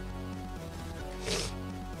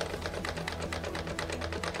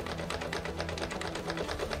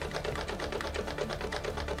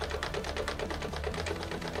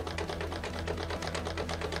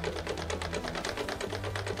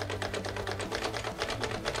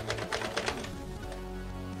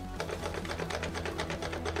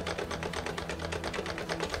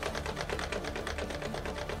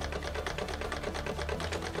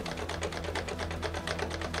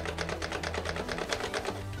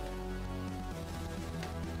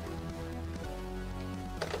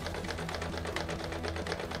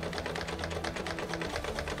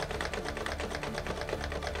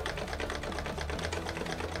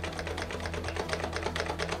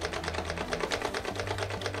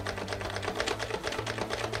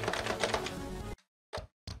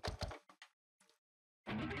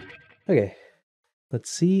 Okay, let's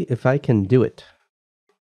see if I can do it.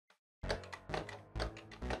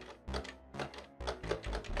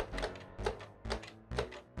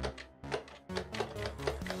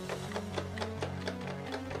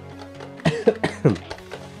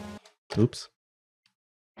 Oops.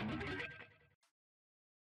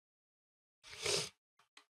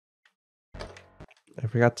 I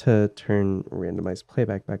forgot to turn randomized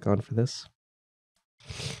playback back on for this.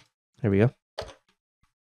 There we go.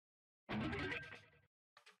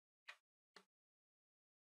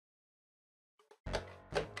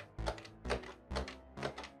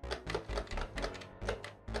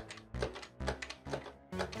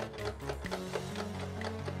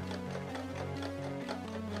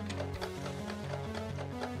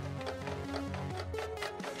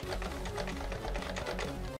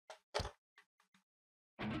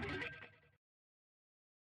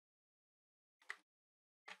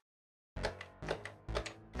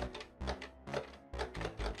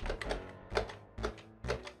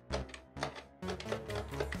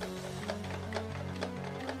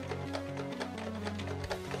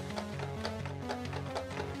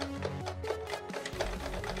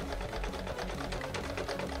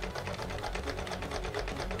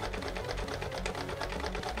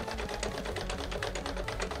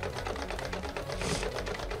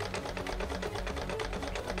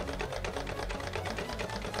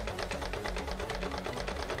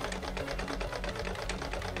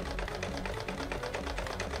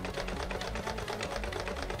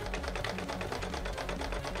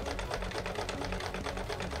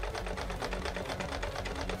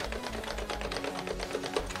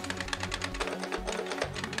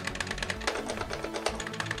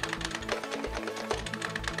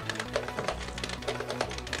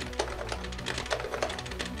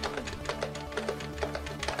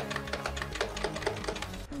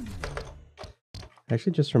 I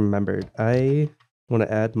actually just remembered, I want to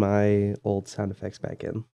add my old sound effects back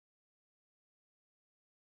in.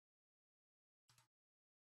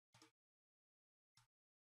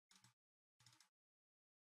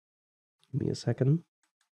 Give me a second.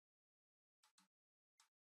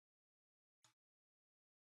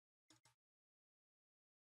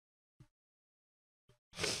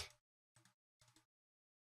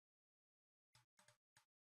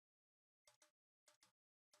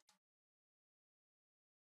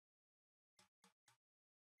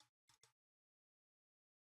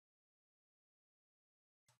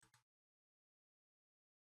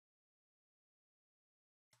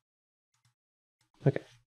 Okay.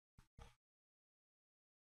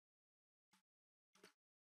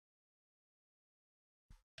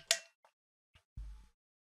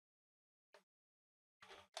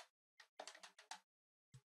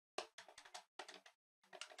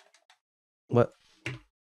 What?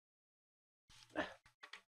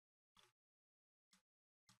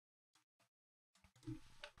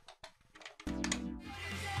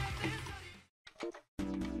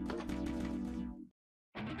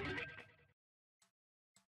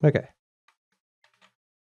 Okay.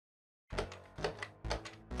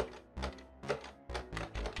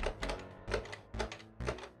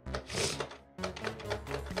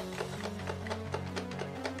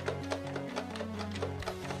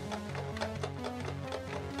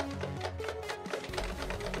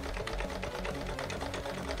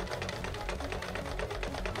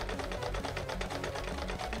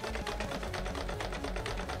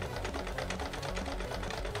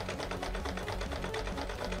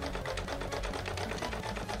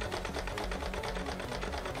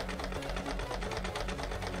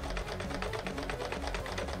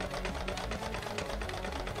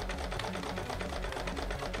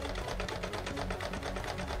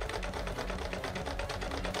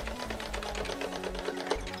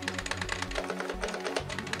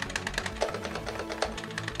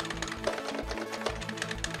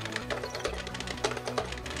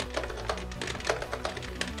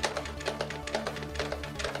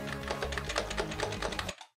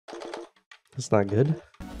 That's not good.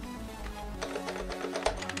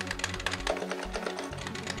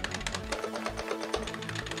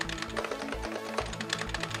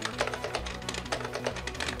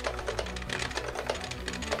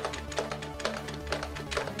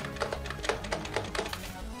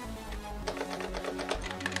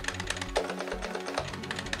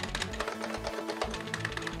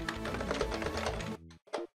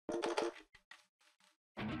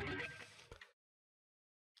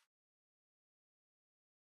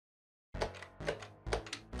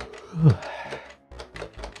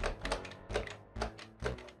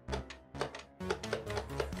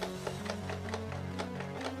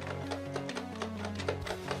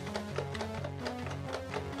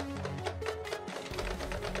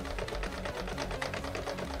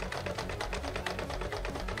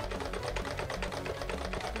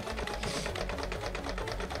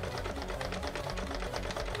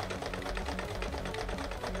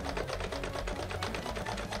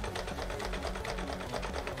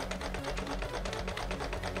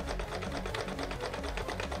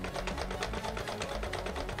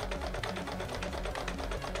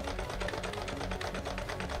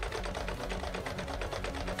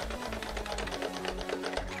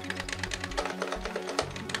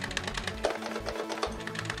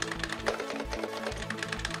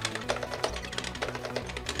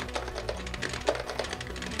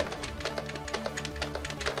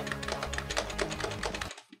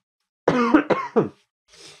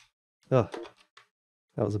 Oh,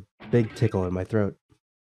 that was a big tickle in my throat.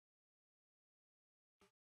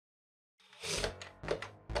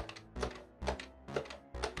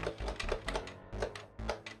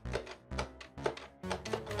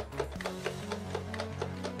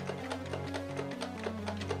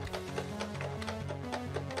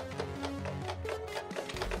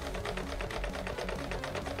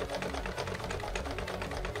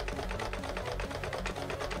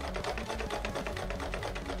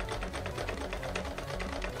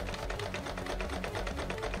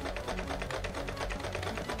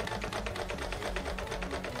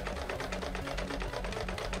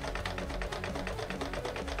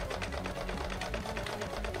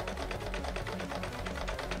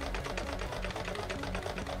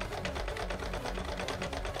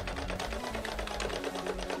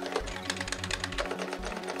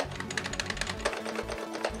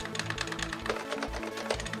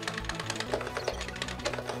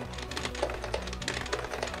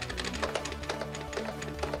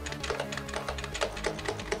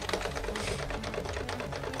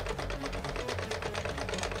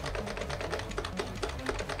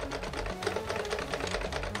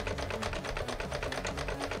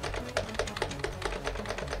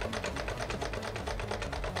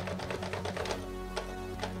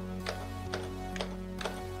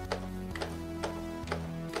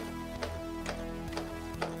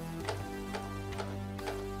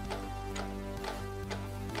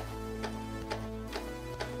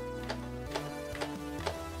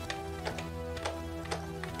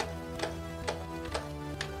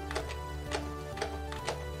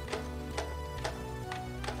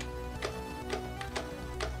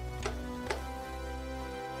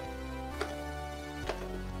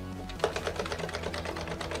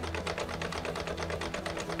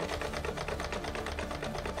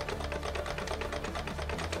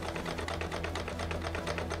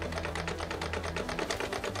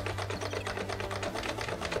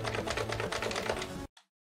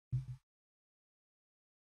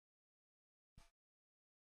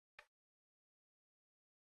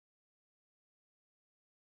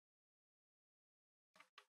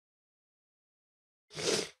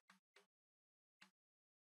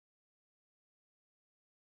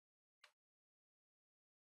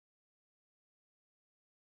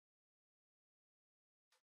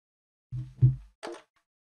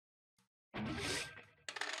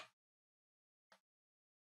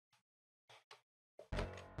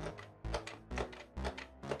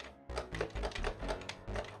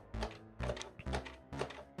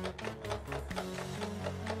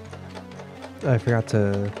 I forgot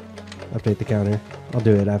to update the counter. I'll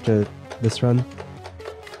do it after this run.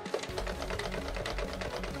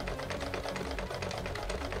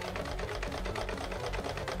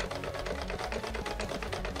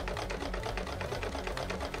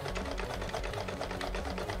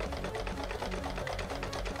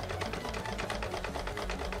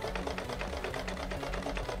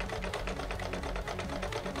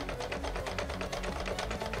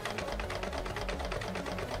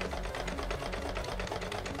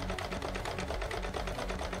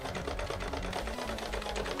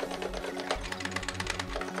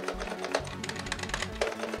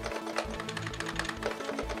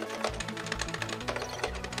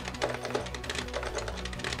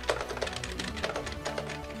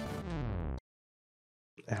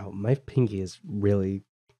 Ow, my pinky is really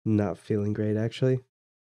not feeling great, actually.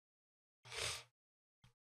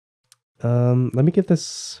 Let me give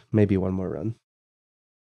this maybe one more run.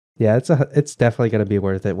 Yeah, it's definitely gonna be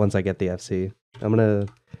worth it once I get the FC. I'm gonna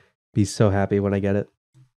be so happy when I get it.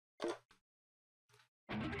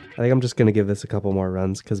 I think I'm just gonna give this a couple more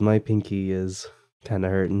runs because my pinky is kind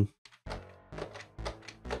of hurting.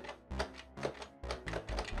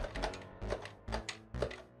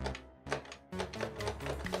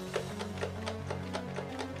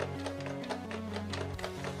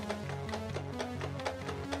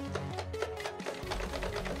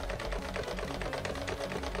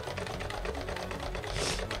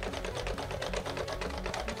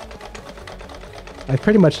 I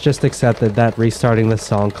pretty much just accepted that restarting this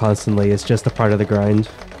song constantly is just a part of the grind.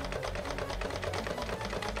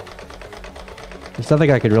 There's nothing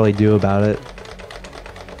I could really do about it.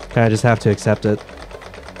 Kinda just have to accept it.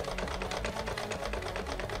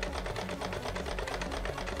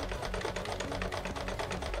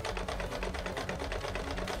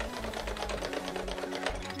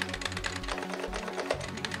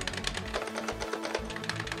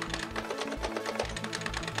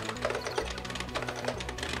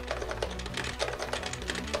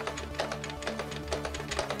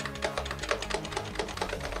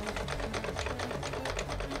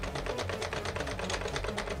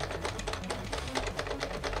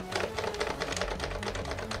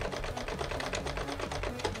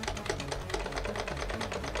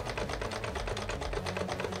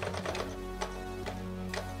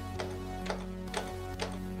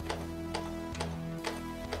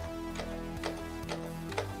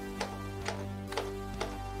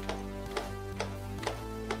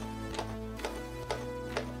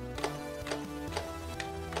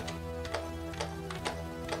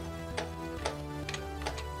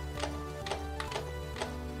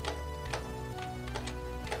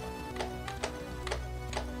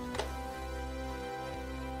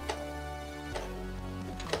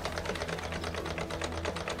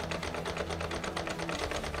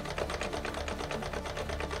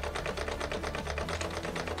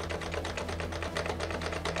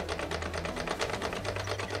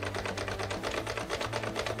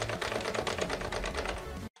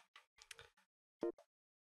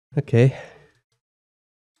 Okay.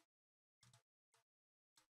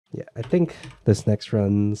 Yeah, I think this next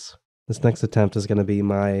attempt is going to be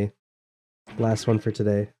my last one for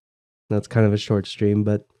today. That's kind of a short stream,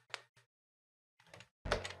 but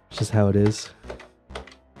it's just how it is.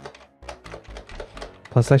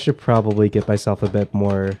 Plus, I should probably give myself a bit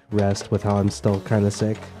more rest with how I'm still kind of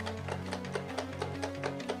sick.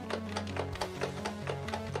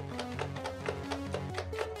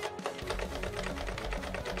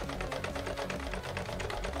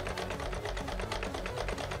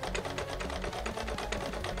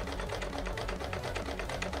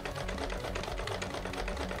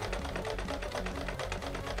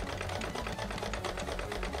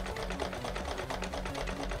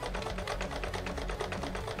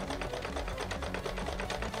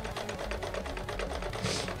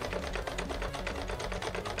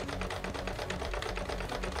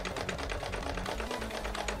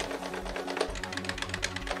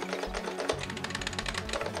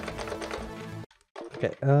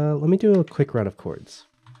 Okay, let me do a quick run of chords.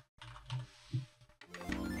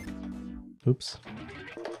 Oops.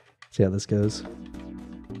 See how this goes.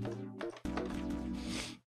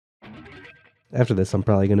 After this, I'm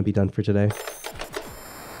probably going to be done for today.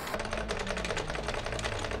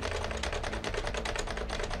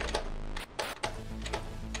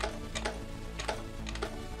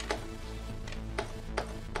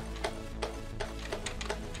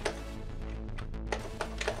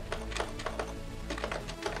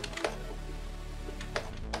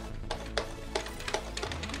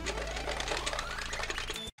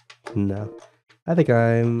 No. I think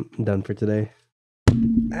I'm done for today.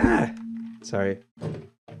 Ah! Sorry.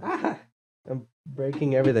 Ah! I'm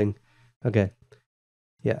breaking everything. Okay.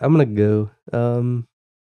 Yeah, I'm gonna go.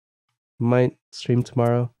 Might stream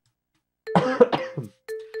tomorrow. I'll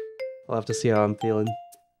have to see how I'm feeling.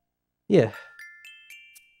 Yeah.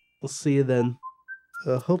 We'll see you then.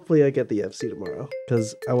 Hopefully I get the FC tomorrow,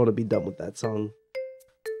 because I want to be done with that song.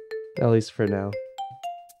 At least for now.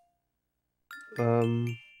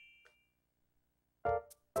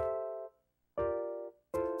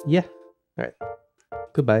 Yeah. Alright.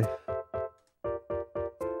 Goodbye.